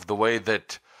reputation of the way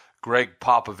that Greg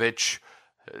Popovich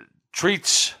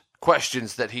treats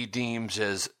questions that he deems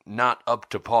as not up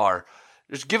to par.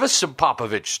 Just give us some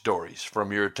Popovich stories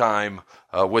from your time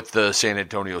with the San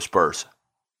Antonio Spurs.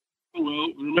 Well,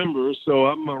 remember, so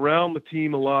I'm around the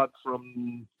team a lot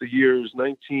from the years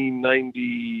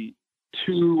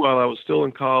 1992 while I was still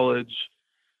in college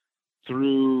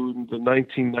through the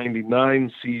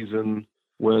 1999 season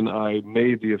when I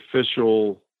made the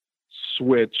official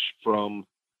switch from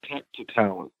tech to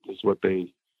talent, is what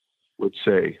they would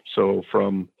say. So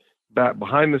from back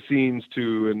behind the scenes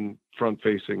to in front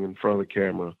facing in front of the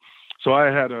camera. So I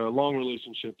had a long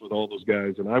relationship with all those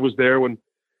guys, and I was there when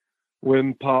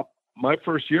Pop, my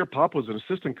first year, Pop was an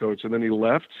assistant coach, and then he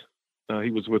left. He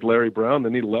was with Larry Brown.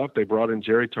 Then he left. They brought in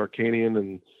Jerry Tarkanian,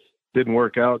 and didn't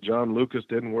work out. John Lucas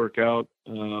didn't work out.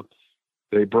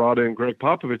 They brought in Greg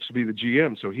Popovich to be the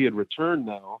GM. So he had returned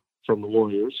now from the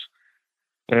Warriors,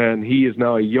 and he is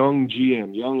now a young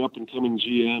GM, young up-and-coming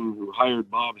GM who hired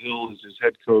Bob Hill as his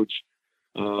head coach.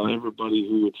 Everybody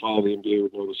who would follow the NBA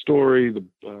would know the story.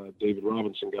 David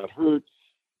Robinson got hurt.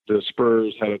 The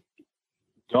Spurs had a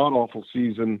god-awful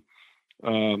season.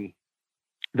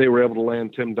 They were able to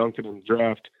land Tim Duncan in the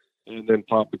draft, and then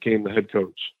Pop became the head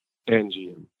coach and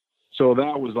GM. So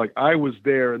that was like, I was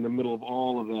there in the middle of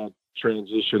all of that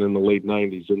transition in the late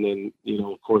 90s. And then,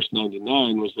 of course,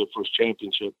 99 was their first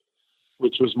championship,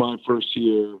 which was my first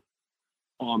year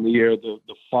on the air.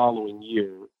 The following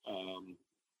year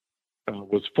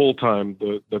was full-time.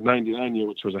 The 99 year,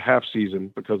 which was a half season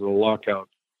because of the lockout,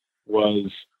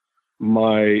 was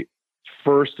my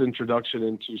first introduction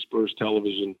into Spurs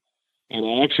television. And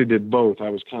I actually did both. I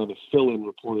was kind of the fill-in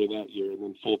reporter that year and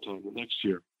then full-time the next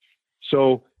year.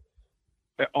 So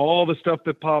all the stuff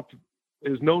that Pop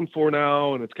is known for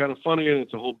now, and it's kind of funny and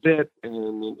it's a whole bit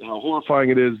and how horrifying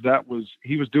it is,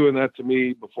 he was doing that to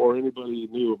me before anybody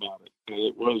knew about it. And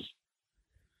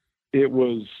it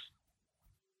was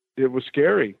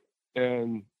scary.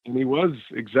 And he was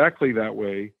exactly that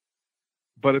way.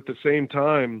 But at the same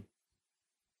time,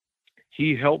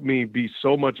 he helped me be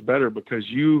so much better because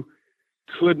you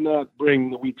could not bring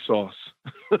the weak sauce.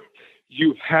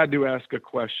 You had to ask a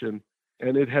question,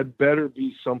 and it had better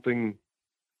be something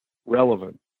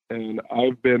relevant. And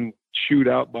I've been chewed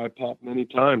out by Pop many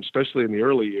times, especially in the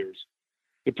early years.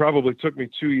 It probably took me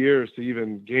 2 years to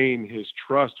even gain his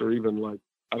trust, or even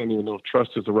I don't even know if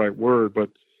trust is the right word,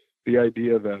 but the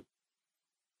idea that,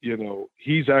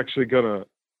 he's actually going to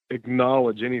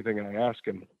acknowledge anything I ask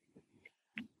him.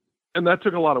 And that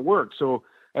took a lot of work. So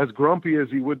as grumpy as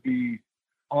he would be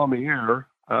on the air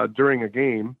during a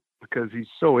game, because he's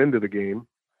so into the game,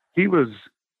 he was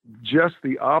just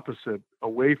the opposite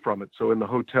away from it. So in the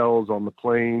hotels, on the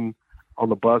plane, on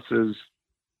the buses,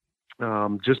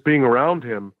 just being around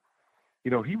him,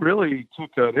 he really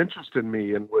took an interest in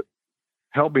me and would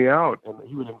help me out, and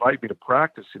he would invite me to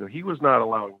practice. He was not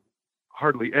allowing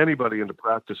hardly anybody into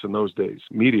practice in those days,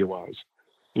 media-wise.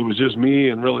 It was just me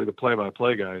and really the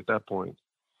play-by-play guy at that point,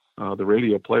 the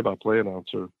radio play-by-play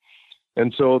announcer.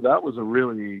 And so that was a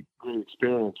really great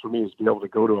experience for me, is to be able to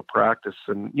go to a practice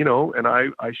and, and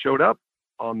I showed up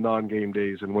on non-game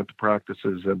days and went to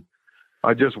practices, and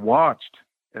I just watched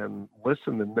and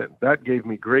listen. And that gave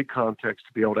me great context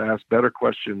to be able to ask better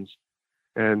questions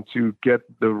and to get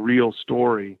the real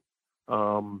story.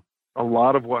 A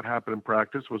lot of what happened in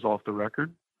practice was off the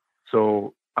record.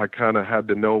 So I kind of had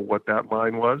to know what that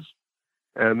line was.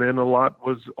 And then a lot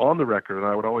was on the record. And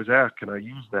I would always ask, can I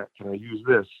use that? Can I use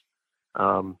this?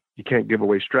 You can't give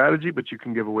away strategy, but you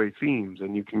can give away themes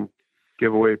and you can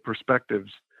give away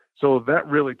perspectives. So that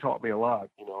really taught me a lot.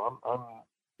 You know, I'm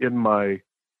in my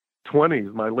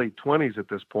 20s, my late 20s at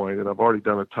this point, and I've already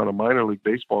done a ton of minor league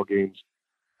baseball games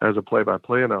as a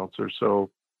play-by-play announcer. So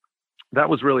that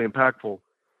was really impactful.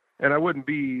 And I wouldn't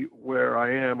be where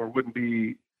I am or wouldn't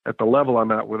be at the level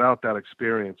I'm at without that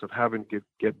experience of having to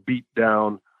get beat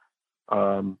down,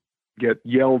 get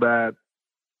yelled at,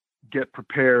 get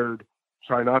prepared,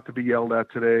 try not to be yelled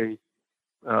at today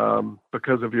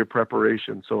because of your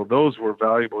preparation. So those were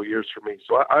valuable years for me.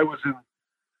 So I was in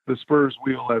the Spurs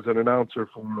wheel as an announcer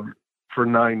for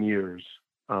 9 years.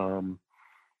 And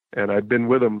I'd been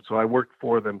with them. So I worked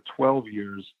for them 12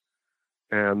 years.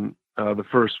 And the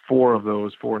first 4 of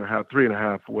those,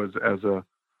 3.5 was as a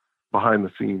behind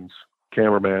the scenes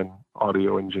cameraman,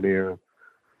 audio engineer,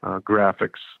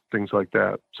 graphics, things like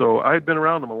that. So I had been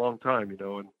around them a long time, you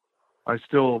know, and I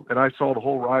saw the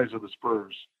whole rise of the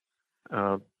Spurs,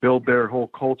 build their whole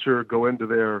culture, go into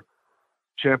their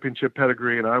championship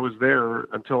pedigree. And I was there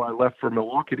until I left for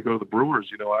Milwaukee to go to the Brewers.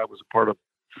 You know, I was a part of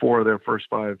 4 of their first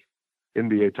 5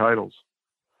 NBA titles.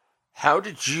 How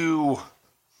did you,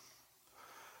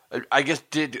 I guess,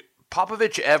 did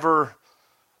Popovich ever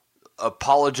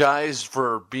apologize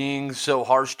for being so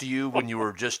harsh to you when you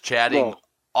were just chatting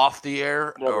off the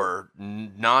air or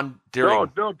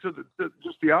during? No,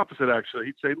 just the opposite, actually.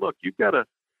 He'd say, look, you've got to,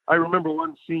 I remember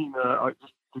one scene,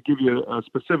 just to give you a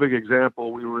specific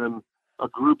example, we were in a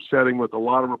group setting with a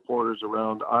lot of reporters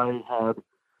around.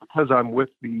 Because I'm with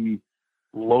the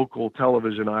local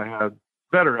television, I had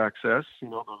better access, you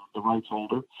know, the rights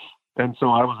holder. And so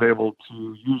I was able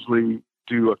to usually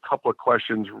do a couple of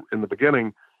questions in the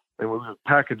beginning, and we would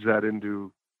package that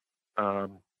into,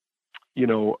 you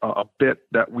know, a bit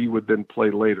that we would then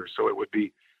play later. So it would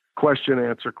be question,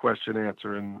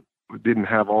 answer, and we didn't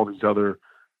have all these other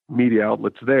media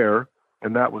outlets there.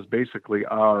 And that was basically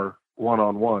our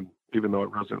one-on-one, even though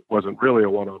it wasn't really a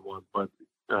one-on-one, but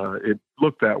it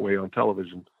looked that way on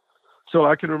television. So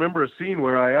I can remember a scene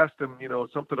where I asked him, you know,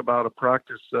 something about a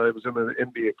practice. It was in the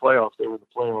NBA playoffs. They were in the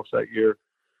playoffs that year.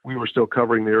 We were still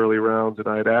covering the early rounds, and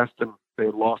I had asked him, they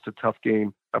had lost a tough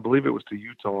game. I believe it was to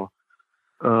Utah.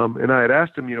 And I had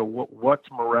asked him, you know, what's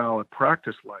morale at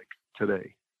practice like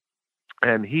today?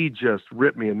 And he just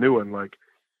ripped me a new one, like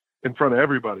in front of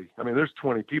everybody. I mean, there's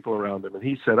 20 people around him. And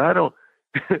he said, I don't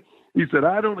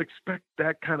expect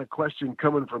that kind of question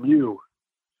coming from you.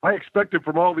 I expect it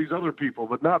from all these other people,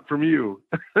 but not from you.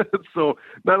 So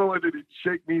not only did he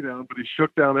shake me down, but he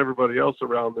shook down everybody else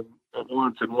around him at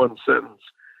once in one sentence.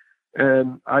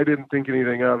 And I didn't think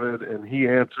anything of it. And he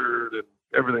answered, and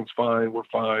everything's fine. We're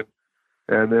fine.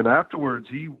 And then afterwards,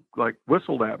 he like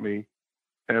whistled at me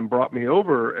and brought me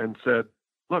over and said,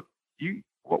 look,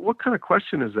 what kind of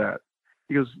question is that?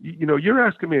 He goes, you know, you're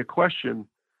asking me a question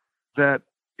that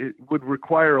it would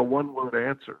require a one-word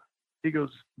answer. He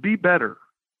goes, be better.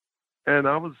 And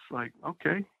I was like,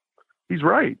 okay, he's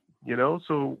right, you know,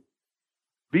 so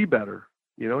be better,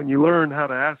 you know, and you learn how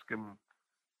to ask him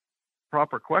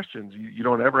proper questions. You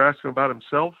don't ever ask him about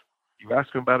himself. You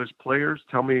ask him about his players.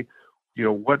 Tell me, you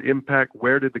know, what impact,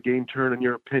 where did the game turn in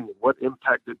your opinion? What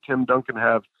impact did Tim Duncan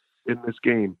have in this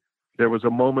game? There was a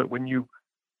moment when you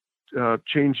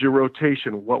changed your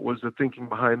rotation. What was the thinking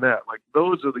behind that? Like,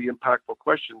 those are the impactful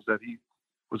questions that he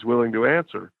was willing to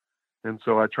answer. And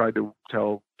so I tried to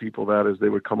tell people that as they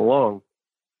would come along,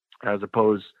 as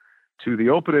opposed to the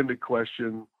open-ended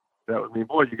question that would mean,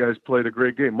 boy, you guys played a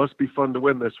great game. Must be fun to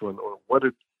win this one. Or what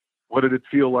did it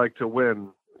feel like to win?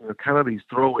 You know, kind of these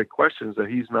throwaway questions that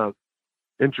he's not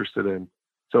interested in.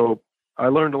 So I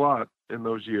learned a lot in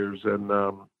those years. And,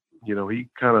 you know, he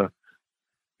kind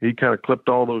of clipped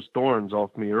all those thorns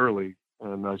off me early.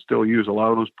 And I still use a lot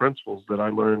of those principles that I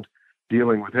learned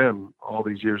dealing with him all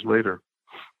these years later.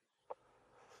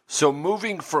 So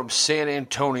moving from San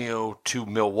Antonio to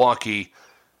Milwaukee,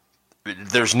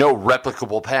 there's no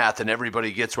replicable path, and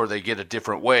everybody gets where they get a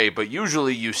different way. But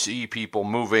usually you see people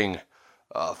moving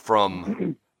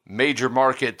from major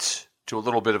markets to a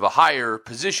little bit of a higher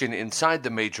position inside the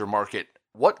major market.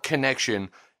 What connection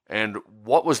and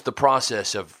what was the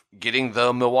process of getting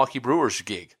the Milwaukee Brewers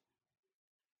gig?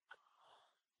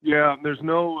 Yeah, there's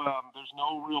no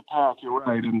real path. You're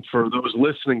right. And for those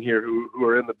listening here who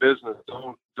are in the business,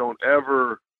 don't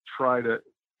ever try to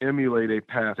emulate a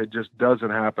path. It just doesn't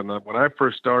happen. When I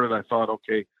first started, I thought,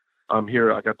 okay, I'm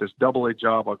here. I got this AA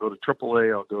job. I'll go to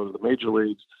AAA. I'll go to the major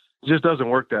leagues. It just doesn't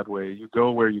work that way. You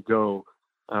go where you go.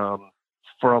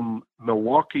 From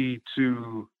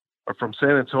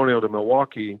San Antonio to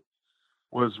Milwaukee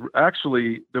was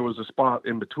actually, there was a spot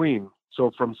in between.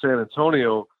 So from San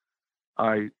Antonio,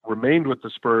 I remained with the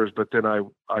Spurs, but then I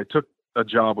took a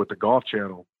job with the Golf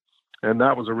Channel. And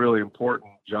that was a really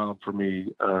important job for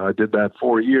me. I did that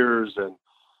 4 years and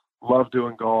loved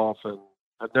doing golf, and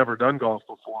I'd never done golf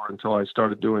before until I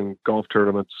started doing golf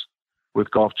tournaments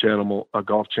with Golf Channel.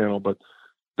 But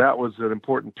that was an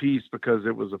important piece because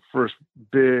it was the first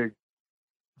big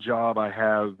job I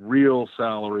had, real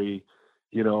salary,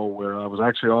 where I was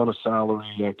actually on a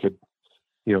salary. I could,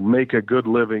 make a good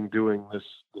living doing this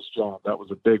job. That was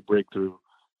a big breakthrough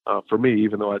for me,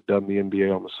 even though I'd done the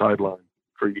NBA on the sideline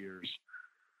for years.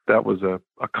 That was a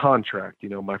contract,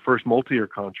 my first multi-year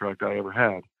contract I ever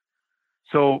had.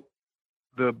 So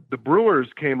the Brewers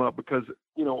came up because,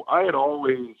 I had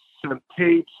always sent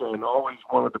tapes and always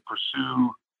wanted to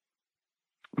pursue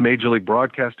Major League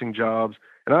Broadcasting jobs.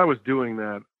 And I was doing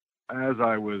that as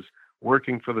I was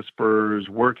working for the Spurs,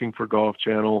 working for Golf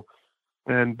Channel,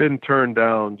 and been turned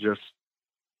down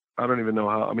I don't even know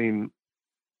how.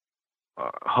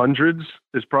 Hundreds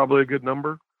is probably a good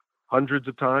number. Hundreds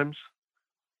of times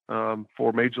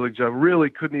for Major League jobs. Really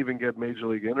couldn't even get Major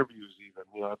League interviews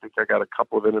even. I think I got a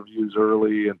couple of interviews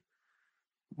early and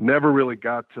never really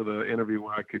got to the interview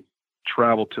where I could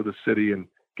travel to the city and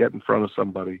get in front of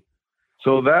somebody.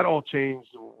 So that all changed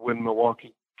when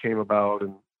Milwaukee came about,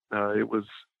 and it was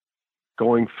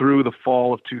going through the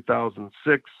fall of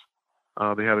 2006.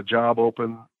 They had a job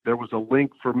open. There was a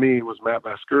link for me, was Matt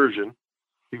Vasgersian.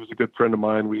 He was a good friend of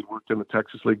mine. We'd worked in the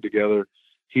Texas League together.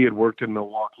 He had worked in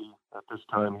Milwaukee. At this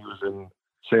time, he was in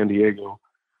San Diego.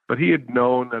 But he had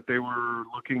known that they were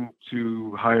looking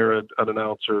to hire an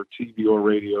announcer, TV or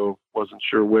radio, wasn't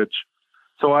sure which.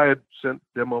 So I had sent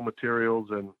demo materials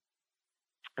and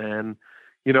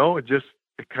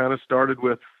it kind of started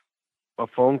with a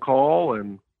phone call,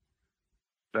 and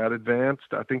that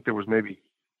advanced. I think there was maybe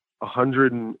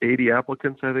 180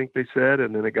 applicants, I think they said,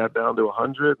 and then it got down to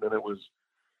 100, and then it was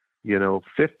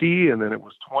 50, and then it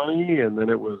was 20, and then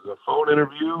it was a phone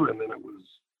interview, and then it was,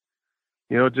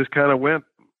 it just kind of went,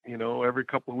 every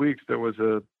couple of weeks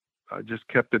I just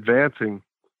kept advancing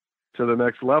to the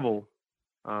next level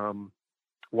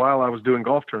while I was doing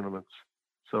golf tournaments.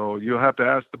 So you'll have to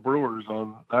ask the Brewers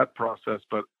on that process,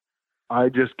 but I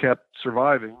just kept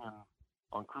surviving. And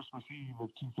on Christmas Eve of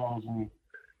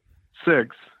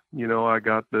 2006, I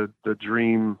got the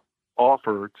dream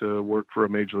offer to work for a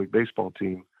Major League Baseball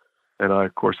team. And I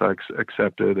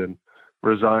accepted and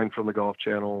resigned from the Golf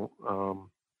Channel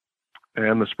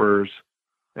and the Spurs.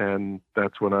 And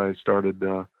that's when I started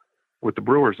with the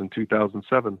Brewers in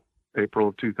 2007, April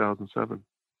of 2007.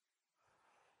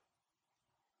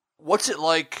 What's it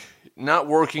like not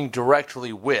working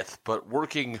directly with, but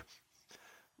working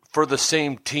for the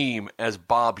same team as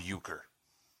Bob Uecker?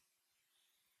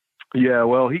 Yeah,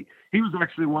 well, he was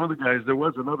actually one of the guys. There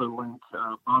was another link.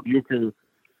 Bob Uecker,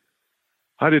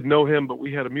 I didn't know him, but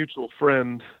we had a mutual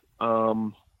friend.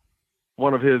 One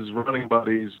of his running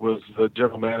buddies was the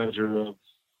general manager of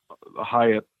the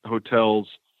Hyatt Hotels.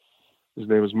 His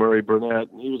name was Murray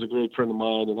Burnett, and he was a great friend of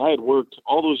mine. And I had worked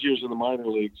all those years in the minor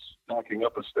leagues, backing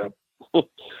up a step.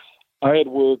 I had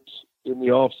worked in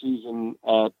the off season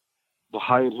at the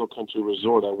Hyatt Hill Country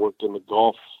Resort. I worked in the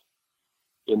golf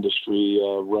industry,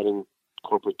 running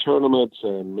corporate tournaments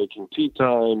and making tee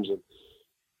times. And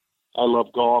I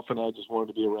love golf, and I just wanted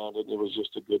to be around it. And it was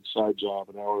just a good side job,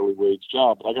 an hourly wage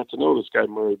job. But I got to know this guy,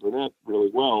 Murray Burnett,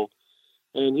 really well.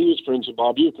 And he was friends with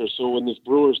Bob Uecker. So when this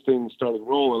Brewers thing started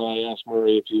rolling, I asked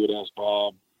Murray if he would ask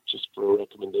Bob just for a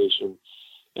recommendation.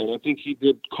 And I think he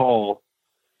did call.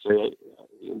 So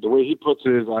the way he puts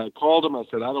it is, I called him. I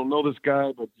said, I don't know this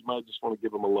guy, but you might just want to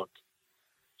give him a look.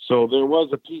 So there was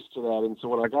a piece to that. And so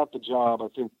when I got the job, I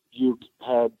think Uecker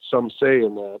had some say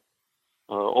in that,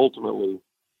 ultimately,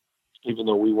 even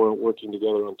though we weren't working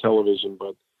together on television.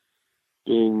 But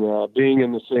being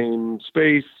in the same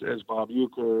space as Bob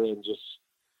Uecker, and just,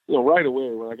 right away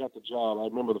when I got the job, I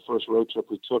remember the first road trip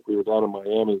we took. We were down in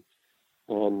Miami,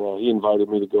 and he invited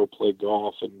me to go play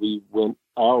golf, and we went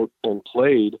out and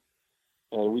played,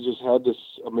 and we just had this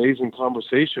amazing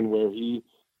conversation where he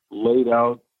laid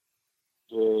out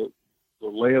the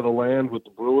lay of the land with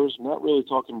the Brewers, not really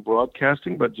talking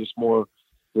broadcasting, but just more,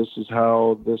 this is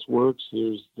how this works,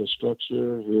 here's the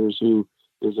structure, here's who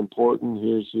is important,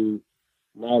 here's who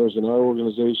matters in our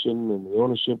organization and the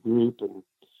ownership group,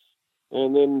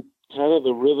 and then kind of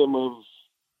the rhythm of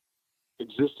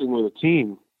existing with a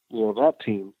team, that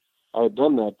team. I had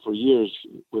done that for years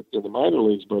in the minor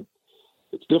leagues, but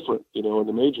it's different, in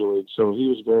the major leagues. So he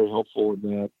was very helpful in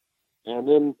that. And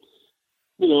then,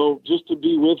 just to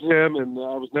be with him, and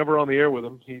I was never on the air with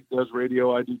him. He does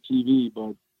radio, I do TV,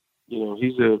 but,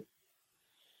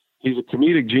 he's a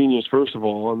comedic genius, first of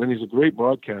all, and then he's a great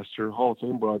broadcaster, Hall of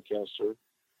Fame broadcaster.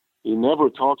 He never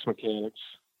talks mechanics.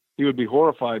 He would be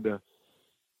horrified to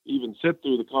even sit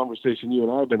through the conversation you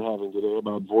and I have been having today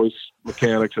about voice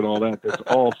mechanics and all that. That's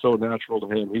all so natural to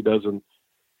him. He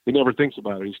never thinks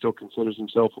about it. He still considers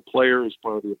himself a player. He's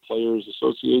part of the Players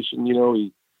Association.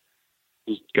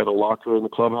 He's got a locker in the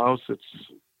clubhouse.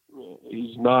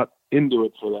 He's not into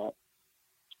it for that,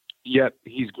 yet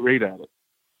he's great at it.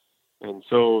 And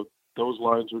so those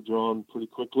lines were drawn pretty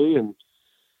quickly, and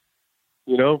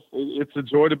it's a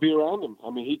joy to be around him.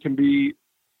 I mean, he can be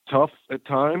tough at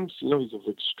times. He's an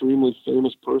extremely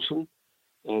famous person,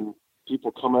 and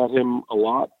people come at him a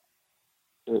lot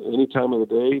at any time of the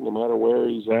day, no matter where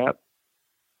he's at.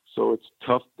 So it's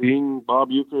tough being Bob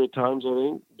Uecker at times, I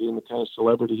think, being the kind of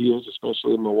celebrity he is,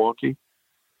 especially in Milwaukee.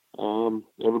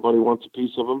 Everybody wants a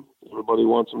piece of him. Everybody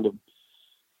wants him to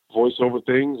voice over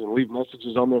things and leave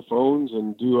messages on their phones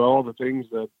and do all the things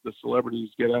that the celebrities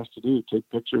get asked to do, take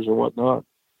pictures and whatnot.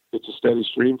 It's a steady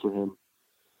stream for him.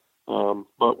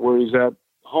 But where he's at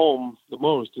home the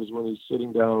most is when he's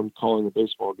sitting down calling a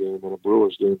baseball game and a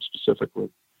Brewers game specifically.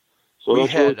 So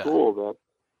that's really cool that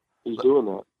he's doing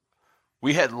that.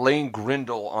 We had Lane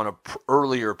Grindle on an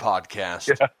earlier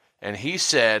podcast, and he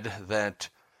said that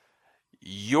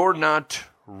you're not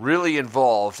really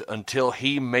involved until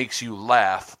he makes you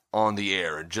laugh on the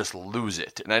air and just lose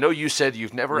it. And I know you said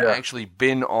you've never actually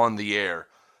been on the air,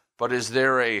 but is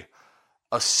there a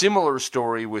similar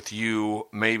story with you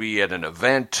maybe at an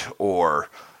event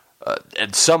or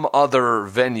at some other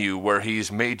venue where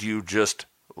he's made you just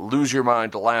lose your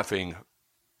mind laughing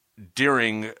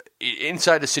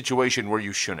inside a situation where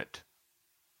you shouldn't?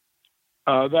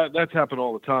 That's happened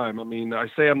all the time. I mean, I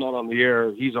say I'm not on the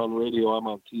air. He's on radio. I'm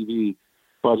on TV.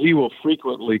 But he will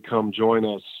frequently come join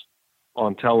us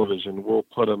on television. We'll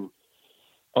put him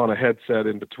on a headset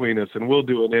in between us, and we'll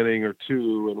do an inning or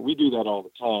two, and we do that all the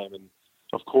time. And,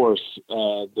 of course,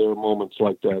 there are moments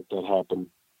like that happen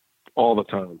all the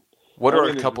time. What are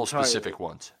a couple specific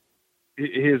ones?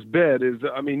 His bed is,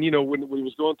 when he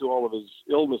was going through all of his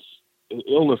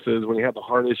illnesses, when he had the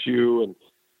heart issue, and,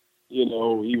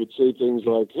 he would say things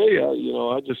like, hey,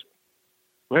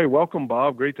 hey, welcome,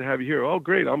 Bob. Great to have you here. Oh,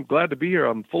 great. I'm glad to be here.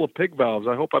 I'm full of pig valves.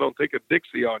 I hope I don't take a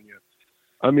Dixie on you.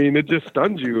 I mean, it just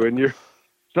stuns you, and it's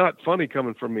not funny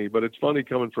coming from me, but it's funny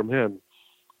coming from him.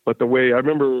 But the way I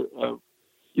remember,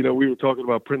 we were talking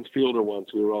about Prince Fielder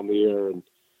once. We were on the air, and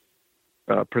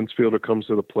Prince Fielder comes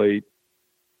to the plate,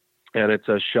 and it's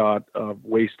a shot of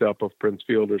waist up of Prince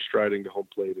Fielder striding to home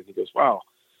plate. And he goes, wow,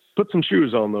 put some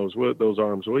shoes on those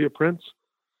arms, will you, Prince?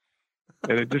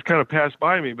 And it just kind of passed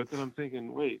by me. But then I'm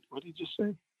thinking, wait, what did he just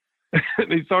say?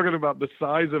 And he's talking about the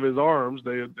size of his arms.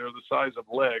 They're the size of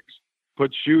legs.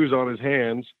 Put shoes on his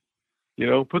hands.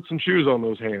 Put some shoes on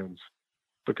those hands.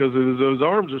 Because those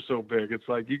arms are so big. It's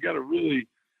like you got to really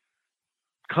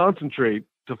concentrate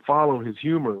to follow his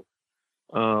humor.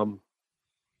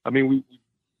 We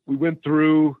went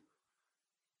through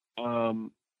a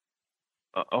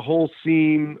whole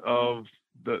scene of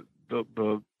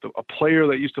a player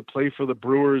that used to play for the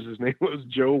Brewers. His name was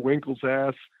Joe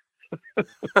Winklesass.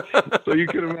 So you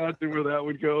can imagine where that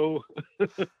would go.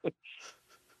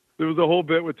 There was a whole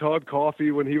bit with Todd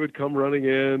Coffey when he would come running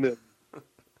in. And,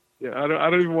 I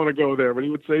don't even want to go there, but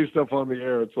he would say stuff on the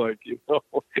air. It's like, you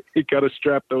got to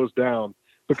strap those down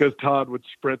because Todd would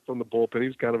sprint from the bullpen.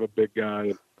 He's kind of a big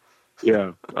guy.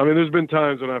 And, there's been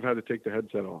times when I've had to take the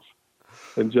headset off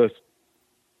and just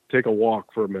take a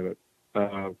walk for a minute.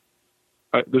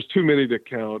 There's too many to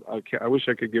count. I wish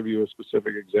I could give you a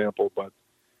specific example, but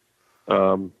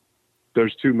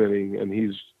there's too many, and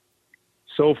he's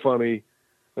so funny.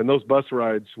 And those bus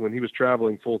rides when he was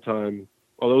traveling full time,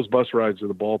 those bus rides to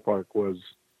the ballpark was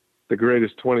the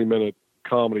greatest 20-minute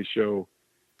comedy show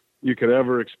you could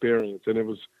ever experience. And it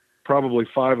was probably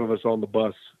 5 of us on the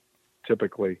bus,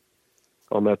 typically,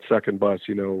 on that second bus,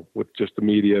 with just the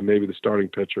media, maybe the starting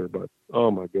pitcher. But, oh,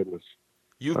 my goodness.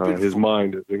 His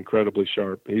mind is incredibly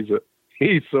sharp.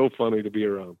 He's so funny to be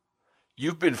around.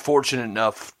 You've been fortunate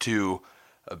enough to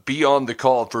be on the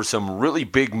call for some really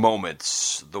big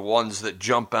moments. The ones that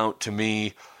jump out to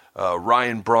me,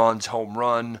 Ryan Braun's home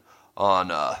run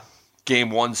on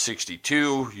game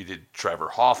 162. You did Trevor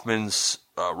Hoffman's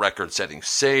record-setting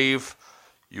save.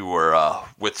 You were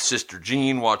with Sister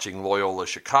Jean watching Loyola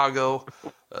Chicago.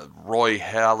 Roy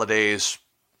Halladay's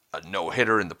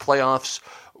no-hitter in the playoffs.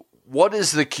 What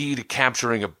is the key to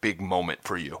capturing a big moment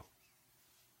for you?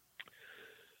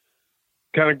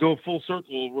 Kind of go full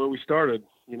circle where we started.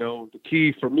 The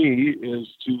key for me is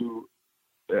to,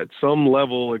 at some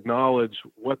level, acknowledge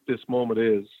what this moment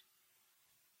is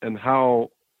and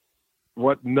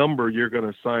what number you're going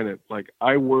to assign it. Like,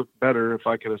 I work better if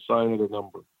I can assign it a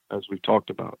number, as we've talked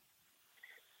about.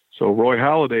 So Roy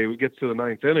Halladay, we get to the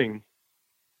ninth inning.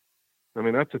 I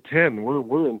mean, that's a 10.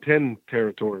 We're in 10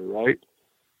 territory, right?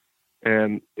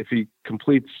 And if he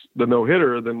completes the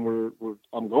no-hitter, then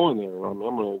I'm going there. I'm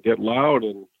going to get loud,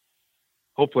 and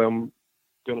hopefully I'm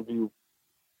going to be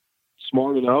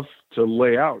smart enough to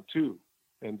lay out too,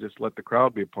 and just let the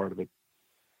crowd be a part of it.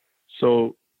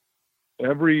 So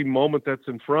every moment that's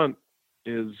in front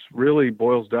really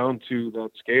boils down to that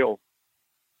scale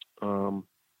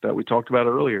that we talked about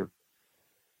earlier.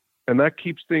 And that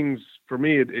keeps things, for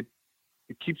me, it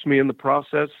keeps me in the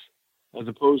process, as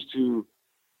opposed to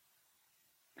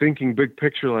thinking big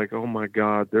picture, like, oh my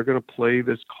God, they're going to play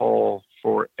this call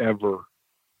forever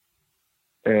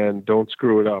and don't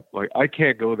screw it up. Like, I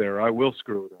can't go there. I will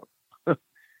screw it up,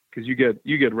 because you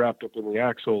get wrapped up in the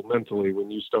axle mentally when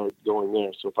you start going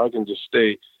there. So if I can just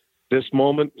stay, this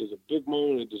moment is a big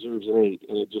moment. It deserves an 8.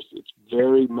 And it's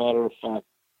very matter of fact.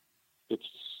 It's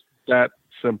that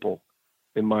simple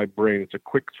in my brain. It's a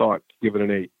quick thought. Give it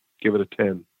an 8, give it a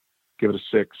 10, give it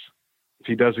a 6. If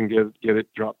he doesn't get it,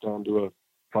 drop down to a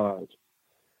 5.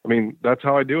 I mean, that's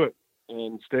how I do it.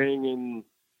 And staying in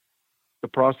the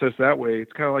process that way,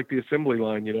 it's kind of like the assembly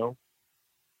line,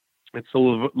 It's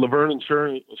the Laverne and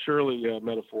Shirley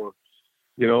metaphor.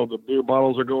 The beer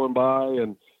bottles are going by,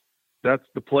 and that's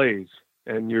the plays.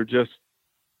 And you're just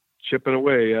chipping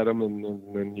away at them,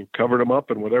 and you covered them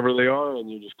up and whatever they are,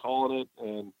 and you're just calling it.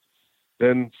 And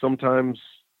then sometimes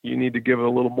you need to give it a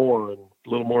little more and a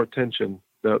little more attention.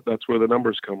 That's where the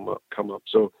numbers come up.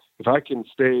 So if I can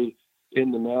stay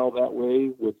in the now that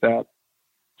way with that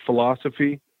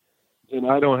philosophy, then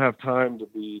I don't have time to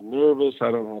be nervous.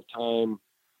 I don't have time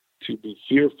to be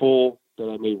fearful that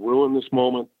I may ruin this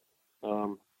moment.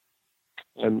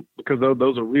 And because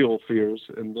those are real fears,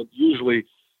 and that usually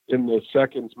in the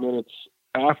seconds, minutes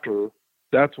after,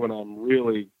 that's when I'm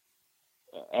really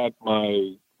at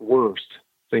my worst,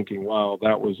 thinking, wow,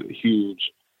 that was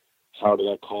huge. How did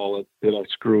I call it? Did I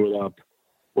screw it up?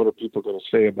 What are people going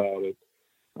to say about it?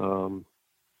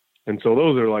 And so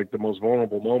those are like the most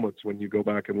vulnerable moments when you go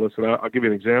back and listen. I'll give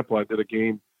you an example. I did a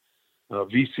game,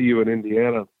 VCU in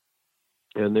Indiana,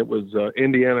 and it was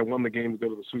Indiana won the game to go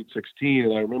to the Sweet 16.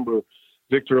 And I remember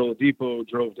Victor Oladipo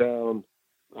drove down,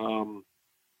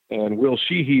 and Will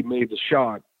Sheehy made the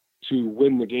shot to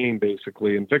win the game,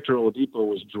 basically. And Victor Oladipo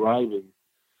was driving,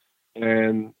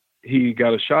 and he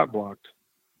got a shot blocked.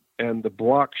 And the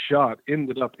block shot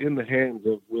ended up in the hands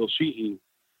of Will Sheehy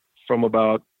from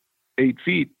about 8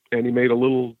 feet. And he made a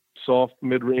little soft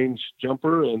mid-range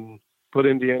jumper and put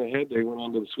Indiana ahead. They went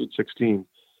on to the Sweet 16.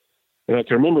 And I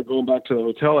can remember going back to the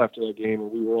hotel after that game,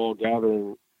 and we were all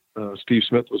gathering. Steve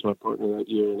Smith was my partner that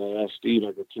year. And I asked Steve,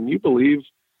 I go, can you believe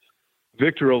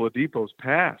Victor Oladipo's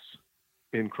pass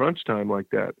in crunch time like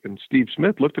that? And Steve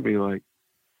Smith looked at me like,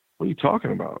 what are you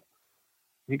talking about?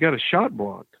 He got a shot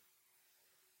blocked.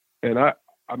 And I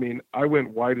mean, I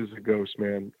went white as a ghost,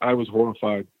 man. I was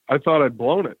horrified. I thought I'd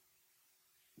blown it,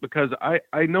 because I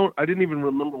know I didn't even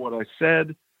remember what I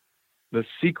said. The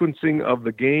sequencing of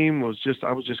the game was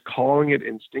I was just calling it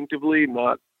instinctively,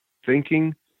 not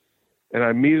thinking. And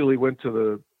I immediately went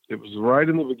to it was right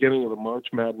in the beginning of the March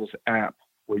Madness app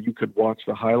where you could watch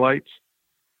the highlights,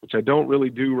 which I don't really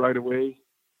do right away,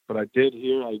 but I did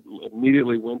here. I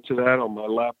immediately went to that on my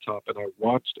laptop, and I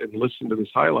watched and listened to this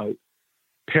highlight,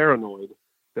 paranoid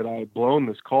that I had blown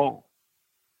this call.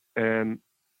 And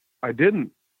I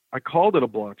didn't. I called it a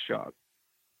block shot.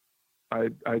 I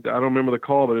don't remember the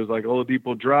call, but it was like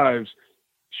Oladipo drives,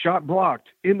 shot blocked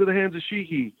into the hands of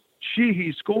Sheehy.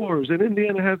 Sheehy scores, and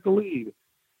Indiana has the lead.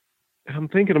 And I'm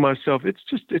thinking to myself, it's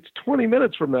 20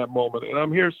 minutes from that moment, and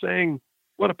I'm here saying,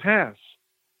 what a pass.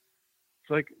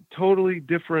 It's like totally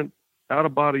different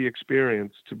out-of-body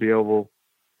experience to be able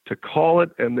to call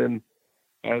it, and then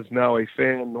as now a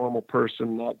fan, normal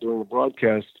person, not doing a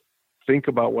broadcast, think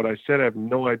about what I said. I have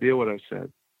no idea what I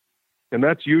said. And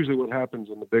that's usually what happens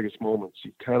in the biggest moments.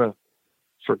 You kind of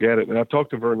forget it. And I've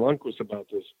talked to Vern Lundquist about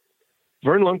this.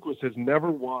 Vern Lundquist has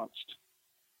never watched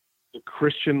the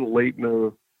Christian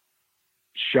Laettner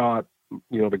shot,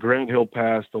 the Grant Hill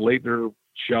pass, the Laettner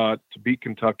shot to beat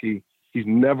Kentucky. He's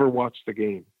never watched the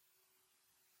game.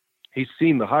 He's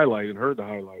seen the highlight and heard the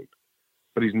highlight,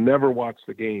 but he's never watched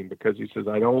the game because he says,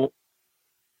 I don't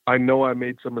I know I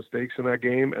made some mistakes in that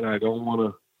game, and I don't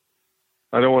want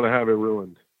to have it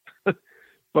ruined.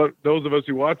 But those of us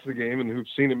who watch the game and who've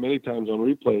seen it many times on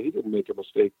replay, he didn't make a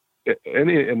mistake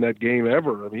in that game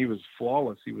ever. I mean, he was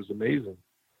flawless. He was amazing.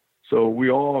 So we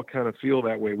all kind of feel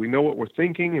that way. We know what we're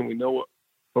thinking, and we know what,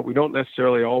 but we don't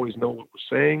necessarily always know what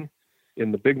we're saying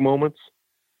in the big moments.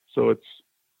 So it's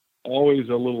always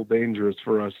a little dangerous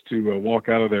for us to walk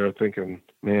out of there thinking,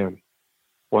 man,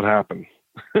 what happened?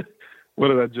 What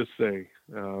did I just say?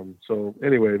 So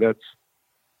anyway,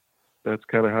 that's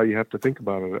kind of how you have to think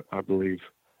about it, I believe.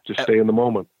 Just stay in the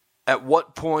moment. At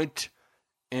what point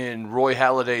in Roy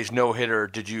Halladay's no-hitter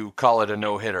did you call it a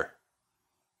no-hitter?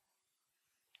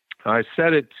 I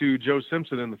said it to Joe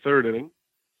Simpson in the third inning,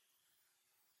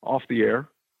 off the air,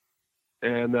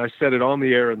 and I said it on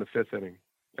the air in the fifth inning,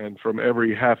 and from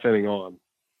every half inning on.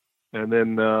 And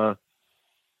then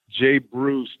Jay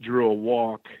Bruce drew a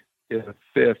walk in the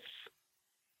fifth,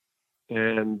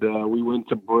 and we went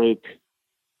to break.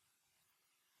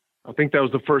 I think that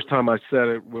was the first time I said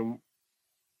it when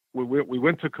we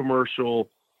went to commercial,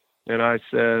 and I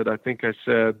think I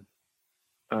said,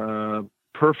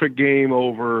 perfect game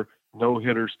over, no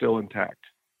hitter still intact.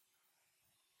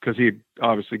 Because he had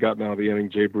obviously gotten out of the inning.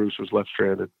 Jay Bruce was left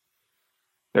stranded.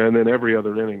 And then every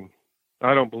other inning,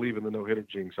 I don't believe in the no-hitter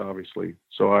jinx, obviously.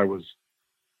 So that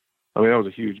was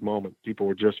a huge moment. People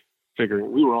were just figuring,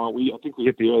 I think we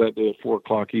hit the air that day at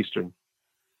 4:00 Eastern.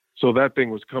 So that thing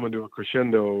was coming to a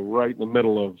crescendo right in the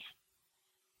middle of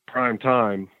prime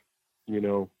time, maybe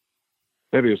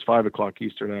it was 5:00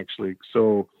 Eastern actually.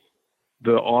 So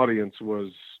the audience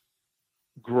was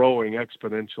growing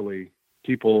exponentially.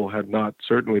 People had not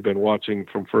certainly been watching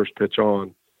from first pitch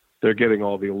on. They're getting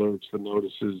all the alerts, the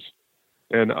notices.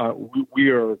 And we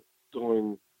are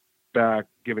going back,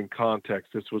 giving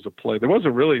context. This was a play. There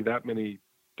wasn't really that many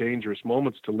dangerous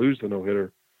moments to lose the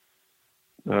no-hitter.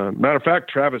 Matter of fact,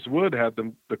 Travis Wood had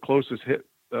the closest hit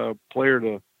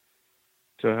player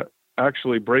to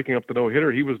actually breaking up the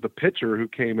no-hitter. He was the pitcher who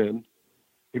came in.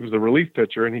 He was the relief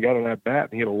pitcher, and he got an at-bat,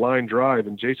 and he had a line drive,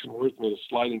 and Jason Worth made a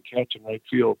sliding catch in right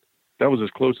field. That was as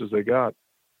close as they got.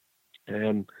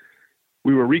 And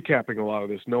we were recapping a lot of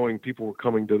this, knowing people were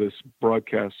coming to this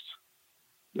broadcast.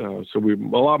 So a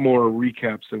lot more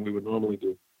recaps than we would normally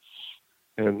do.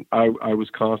 And I was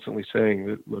constantly saying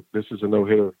that, look, this is a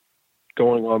no-hitter,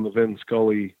 going on the Vin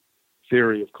Scully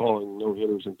theory of calling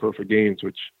no-hitters in perfect games,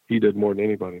 which he did more than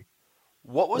anybody.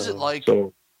 What was it like?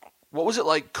 What was it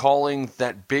like calling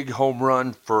that big home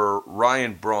run for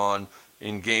Ryan Braun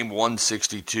in Game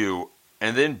 162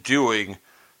 and then doing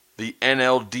the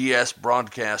NLDS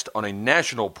broadcast on a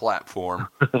national platform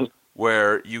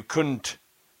where you couldn't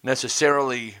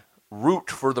necessarily root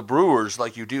for the Brewers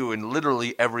like you do in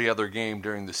literally every other game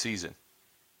during the season?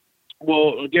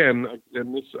 Well, again,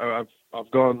 and this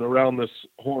I've gone around this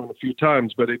horn a few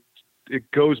times, but it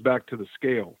goes back to the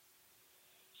scale.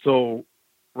 So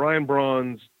Ryan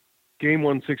Braun's Game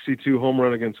 162 home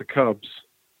run against the Cubs,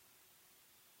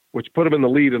 which put him in the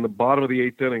lead in the bottom of the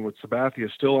eighth inning with Sabathia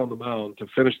still on the mound to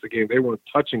finish the game. They weren't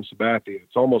touching Sabathia.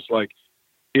 It's almost like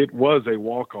it was a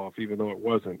walk-off, even though it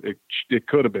wasn't. It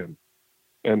could have been.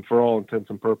 And for all intents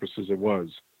and purposes, it was.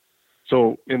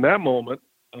 So in that moment,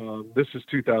 this is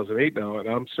 2008 now, and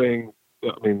I'm saying,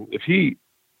 if he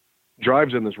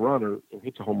drives in this run or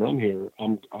hits a home run here,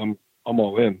 I'm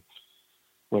all in.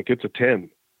 Like, it's a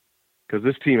 10. Because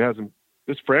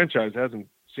this franchise hasn't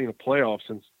seen a playoff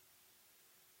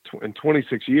in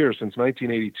 26 years, since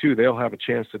 1982. They'll have a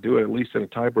chance to do it, at least in a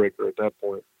tiebreaker at that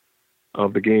point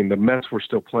of the game. The Mets were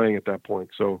still playing at that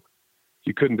point, so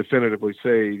you couldn't definitively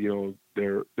say,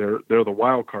 they're the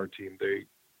wild card team. They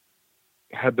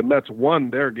had the Mets won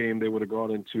their game, they would have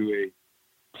gone into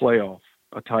a playoff,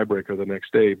 a tiebreaker the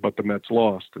next day, but the Mets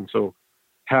lost. And so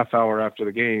half hour after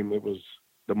the game, it was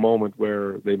the moment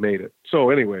where they made it. So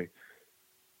anyway,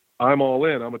 I'm all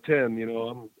in. I'm a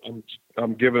 10.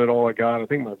 I'm giving it all I got. I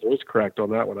think my voice cracked on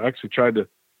that one. I actually tried to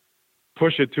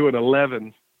push it to an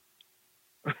 11,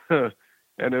 and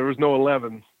there was no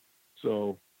 11.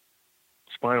 So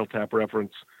Spinal Tap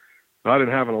reference. I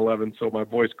didn't have an 11, so my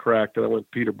voice cracked, and I went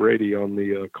Peter Brady on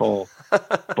the call.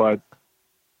 But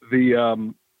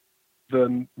the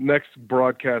next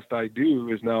broadcast I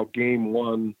do is now Game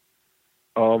 1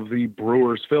 of the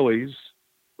Brewers-Phillies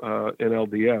in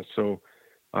LDS. So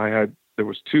there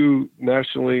was 2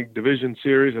 National League Division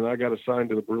Series, and I got assigned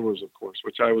to the Brewers, of course,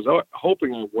 which I was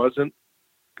hoping I wasn't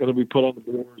going to be put on the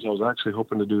Brewers. I was actually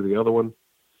hoping to do the other one.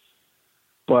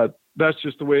 But that's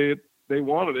just the way they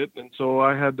wanted it, and so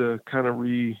I had to kind of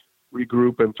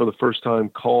regroup and for the first time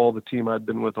call the team I'd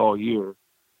been with all year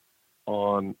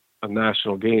on a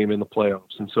national game in the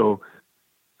playoffs. And so,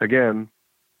 again,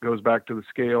 goes back to the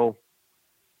scale.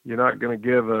 You're not going to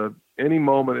give any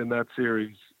moment in that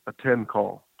series a 10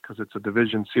 call because it's a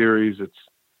division series.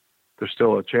 There's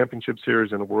still a championship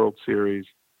series and a World Series.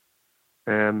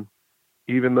 And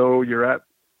even though you're at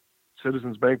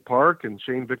Citizens Bank Park and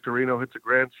Shane Victorino hits a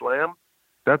grand slam,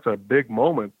 that's a big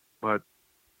moment, but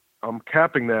I'm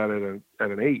capping that at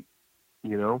an 8,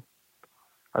 you know.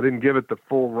 I didn't give it the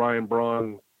full Ryan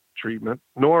Braun treatment,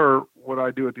 nor would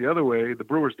I do it the other way. The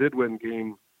Brewers did win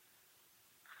game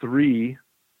 3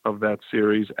 of that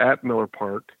series at Miller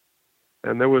Park,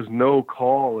 and there was no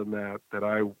call in that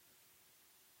I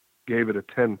gave it a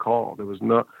 10 call. There was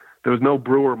no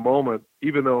Brewer moment,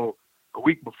 even though a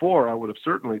week before I would have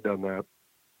certainly done that.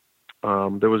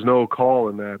 There was no call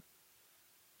in that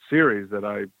series that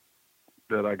I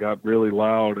got really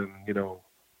loud and, you know,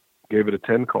 gave it a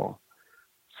 10 call.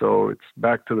 So it's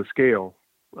back to the scale.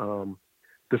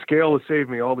 The scale has saved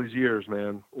me all these years,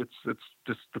 man. It's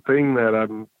just the thing that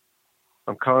I'm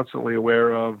constantly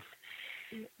aware of,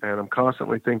 and I'm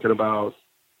constantly thinking about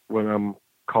when I'm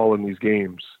calling these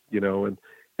games, you know, and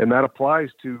that applies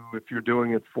to if you're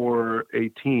doing it for a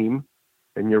team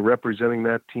and you're representing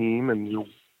that team and you're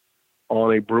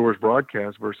on a Brewers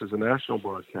broadcast versus a national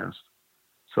broadcast.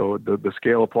 So the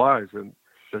scale applies, and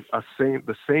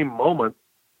the same moment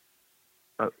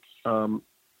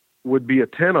would be a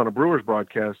 10 on a Brewers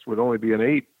broadcast, would only be an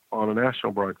 8 on a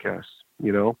national broadcast,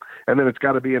 you know, and then it's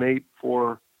got to be an 8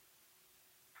 for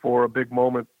a big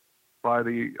moment by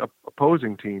the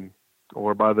opposing team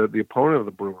or by the opponent of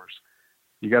the Brewers.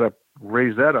 You got to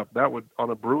raise that up. That would, on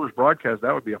a Brewers broadcast,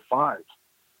 that would be a 5,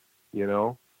 you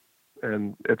know,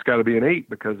 and it's got to be an 8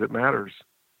 because it matters.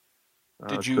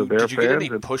 Did you get any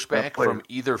pushback from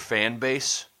either fan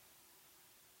base?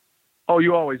 Oh,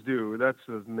 you always do. That's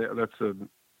the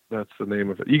name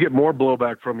of it. You get more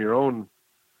blowback from your own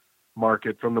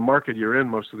market, from the market you're in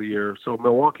most of the year. So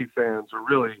Milwaukee fans are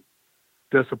really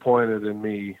disappointed in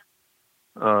me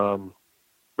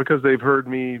because they've heard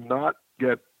me not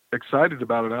get excited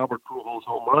about an Albert Pujols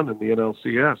home run in the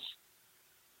NLCS.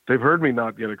 They've heard me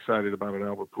not get excited about an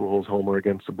Albert Pujols homer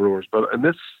against the Brewers. But in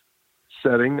this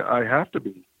setting, I have to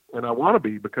be, and I want to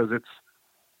be, because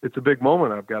it's a big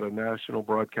moment. I've got a national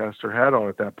broadcaster hat on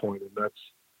at that point, and that's,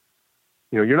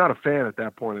 you know, you're not a fan at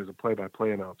that point as a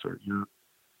play-by-play announcer.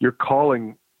 You're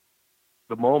calling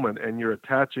the moment, and you're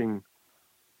attaching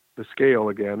the scale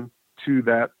again to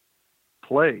that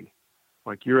play.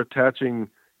 Like, you're attaching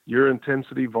your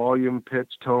intensity, volume,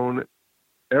 pitch, tone,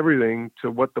 everything to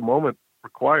what the moment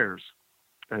requires.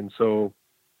 And so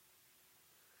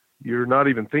you're not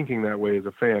even thinking that way as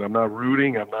a fan. I'm not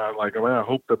rooting. I'm not like, oh, I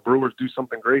hope the Brewers do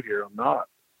something great here. I'm not.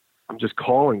 I'm just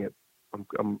calling it.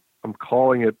 I'm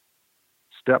calling it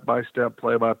step by step,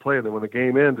 play by play. And then when the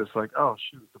game ends, it's like, oh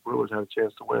shoot, the Brewers had a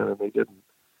chance to win and they didn't.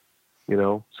 You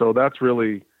know, so that's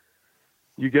really,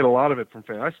 you get a lot of it from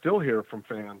fans. I still hear from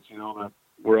fans, you know, that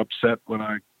were upset when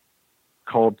I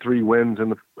called 3 wins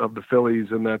of the Phillies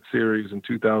in that series in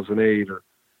 2008, or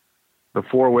the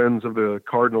 4 wins of the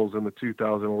Cardinals in the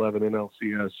 2011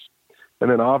 NLCS.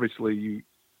 And then obviously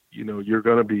you know, you're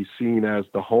going to be seen as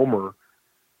the homer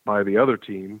by the other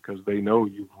team because they know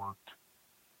you've worked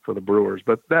for the Brewers.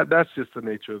 But that's just the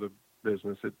nature of the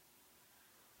business.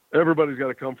 Everybody's got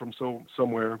to come from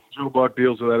somewhere. Joe Buck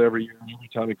deals with that every year, every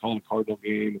time he called a Cardinal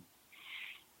game.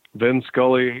 Vin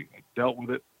Scully dealt with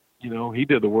it. You know, he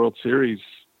did the World Series.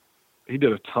 He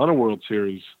did a ton of World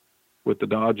Series with the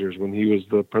Dodgers when he was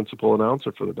the principal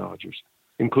announcer for the Dodgers,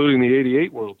 including the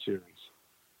 88 World Series.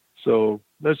 So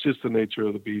that's just the nature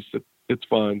of the beast. It's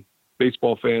fine.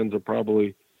 Baseball fans are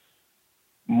probably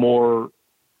more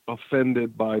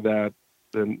offended by that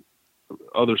than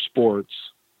other sports,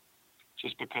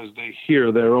 just because they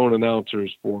hear their own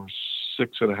announcers for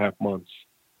 6.5 months.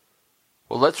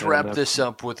 Well, let's wrap this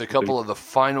up with a couple of the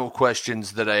final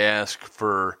questions that I ask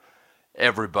for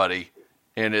everybody.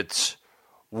 And it's,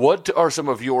 what are some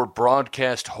of your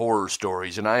broadcast horror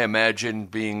stories? And I imagine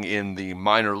being in the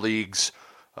minor leagues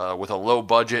with a low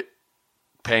budget,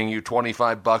 paying you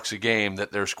 $25 a game,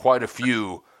 that there's quite a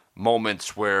few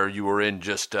moments where you were in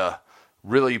just a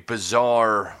really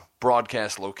bizarre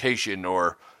broadcast location,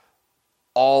 or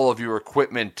all of your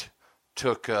equipment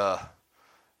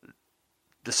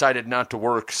decided not to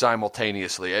work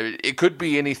simultaneously. It could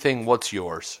be anything. What's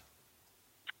yours?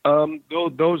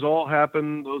 Those all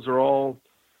happen. Those are all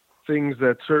things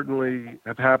that certainly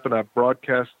have happened. I've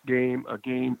broadcast a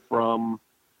game from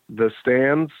the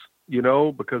stands, you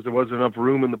know, because there wasn't enough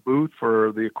room in the booth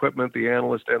for the equipment, the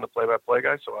analyst, and the play-by-play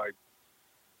guy. So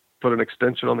put an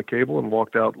extension on the cable and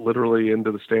walked out literally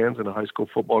into the stands in a high school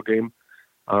football game.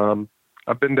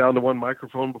 I've been down to one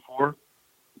microphone before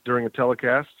during a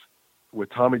telecast with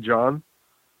Tommy John.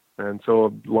 And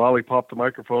so lollipop the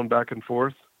microphone back and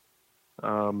forth.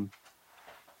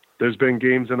 There's been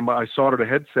games I soldered a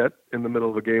headset in the middle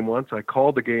of a game once. I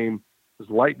called the game as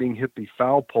lightning hit the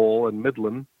foul pole in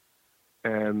Midland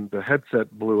and the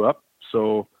headset blew up.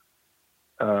 So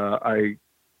I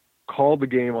called the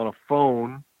game on a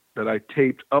phone that I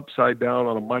taped upside down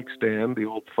on a mic stand, the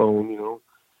old phone,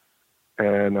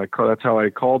 and that's how I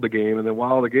called the game. And then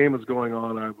while the game was going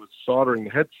on, I was soldering the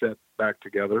headset back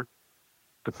together.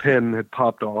 The pin had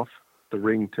popped off, the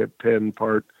ring tip pin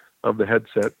part of the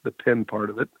headset, the pin part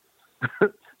of it.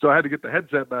 So I had to get the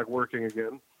headset back working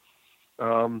again.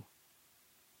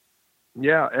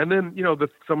 Yeah. And then,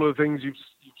 some of the things you've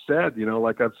said,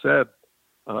 like I've said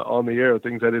on the air,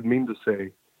 things I didn't mean to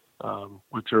say,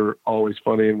 which are always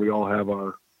funny. And we all have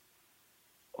our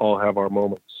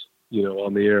moments,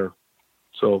 on the air.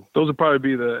 So those would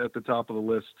probably be at the top of the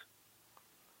list.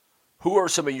 Who are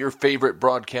some of your favorite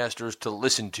broadcasters to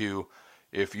listen to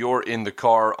if you're in the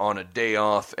car on a day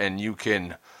off and you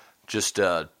can just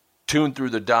tune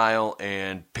through the dial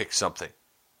and pick something?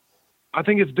 I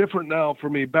think it's different now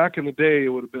for me. Back in the day,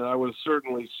 I would have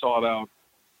certainly sought out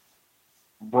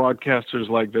broadcasters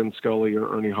like Vin Scully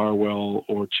or Ernie Harwell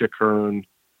or Chick Hearn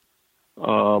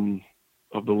of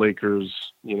the Lakers.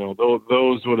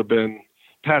 Those would have been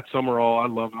Pat Summerall. I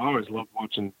always loved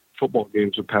watching football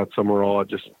games with Pat Summerall.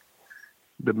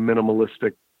 The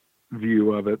minimalistic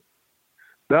view of it.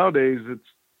 Nowadays, it's,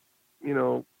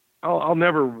 I'll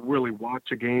never really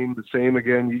watch a game the same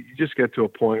again. You just get to a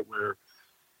point where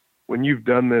when you've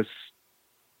done this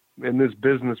in this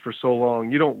business for so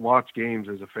long, you don't watch games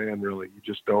as a fan, really. You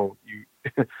just don't.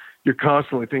 You're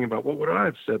constantly thinking about, what would I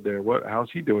have said there?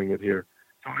 How's he doing it here?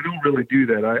 So I don't really do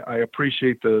that. I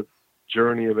appreciate the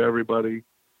journey of everybody,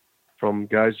 from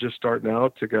guys just starting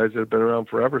out to guys that have been around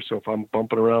forever. So if I'm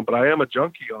bumping around, but I am a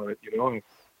junkie on it,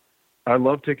 I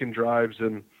love taking drives,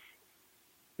 and,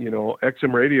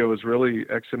 XM radio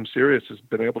XM Sirius has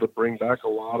been able to bring back a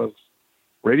lot of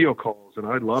radio calls, and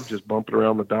I love just bumping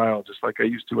around the dial, just like I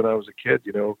used to when I was a kid,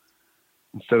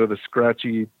 instead of the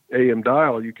scratchy AM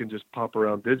dial, you can just pop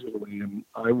around digitally, and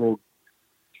I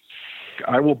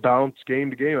will bounce game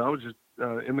to game. I was just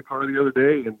in the car the other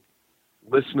day and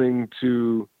listening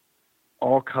to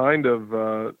all kind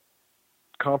of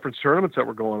conference tournaments that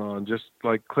were going on, just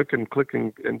like clicking,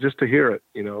 and just to hear it,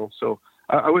 So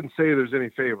I wouldn't say there's any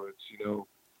favorites,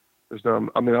 There's no.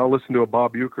 I'll listen to a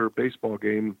Bob Uecker baseball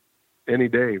game any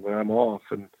day when I'm off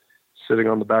and sitting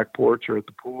on the back porch or at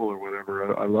the pool or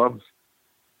whatever. I love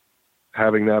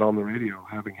having that on the radio,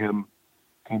 having him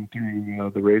come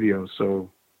through the radio, or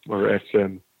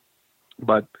XM.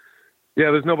 But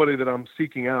yeah, there's nobody that I'm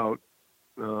seeking out.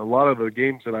 A lot of the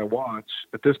games that I watch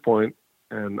at this point,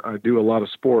 and I do a lot of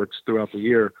sports throughout the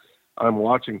year, I'm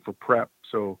watching for prep.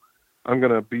 So I'm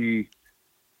going to be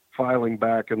filing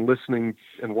back and listening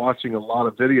and watching a lot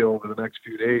of video over the next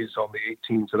few days on the 8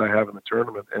 teams that I have in the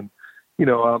tournament. And,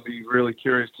 I'll be really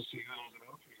curious to see who those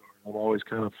announcers are. I'm always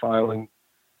kind of filing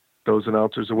those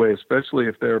announcers away, especially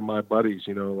if they're my buddies,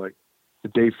 like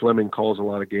Dave Fleming calls a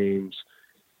lot of games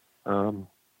for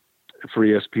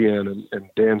ESPN, and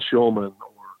Dan Schulman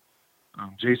or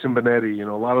Jason Benetti,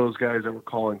 a lot of those guys that were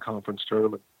calling conference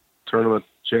tournament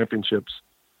championships,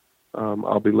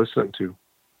 I'll be listening to.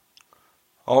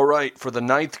 All right, for the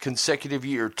 9th consecutive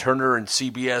year, Turner and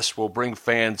CBS will bring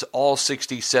fans all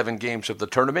 67 games of the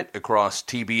tournament across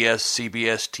TBS,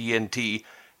 CBS, TNT,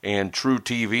 and True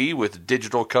TV, with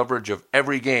digital coverage of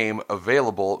every game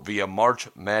available via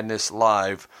March Madness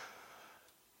Live.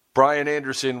 Brian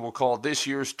Anderson will call this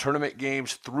year's tournament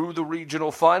games through the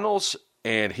regional finals,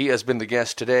 and he has been the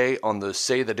guest today on the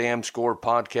Say the Damn Score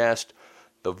podcast,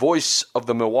 the voice of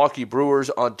the Milwaukee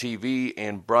Brewers on TV.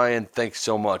 And Brian, thanks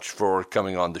so much for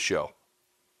coming on the show.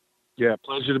 Yeah,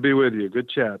 pleasure to be with you. Good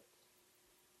chat.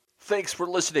 Thanks for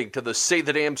listening to the Say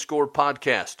the Damn Score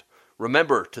podcast.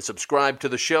 Remember to subscribe to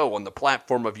the show on the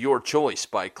platform of your choice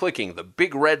by clicking the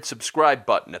big red subscribe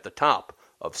button at the top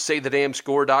of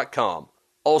SayTheDamnScore.com.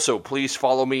 Also, please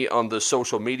follow me on the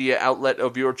social media outlet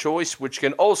of your choice, which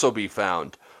can also be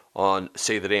found on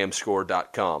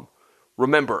SayTheDamnScore.com.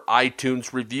 Remember,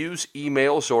 iTunes reviews,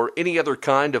 emails, or any other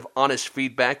kind of honest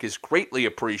feedback is greatly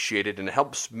appreciated and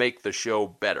helps make the show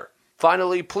better.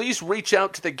 Finally, please reach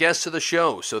out to the guests of the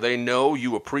show so they know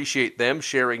you appreciate them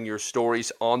sharing your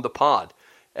stories on the pod.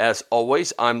 As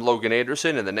always, I'm Logan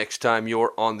Anderson, and the next time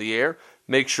you're on the air,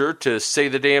 make sure to say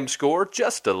the damn score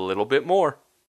just a little bit more.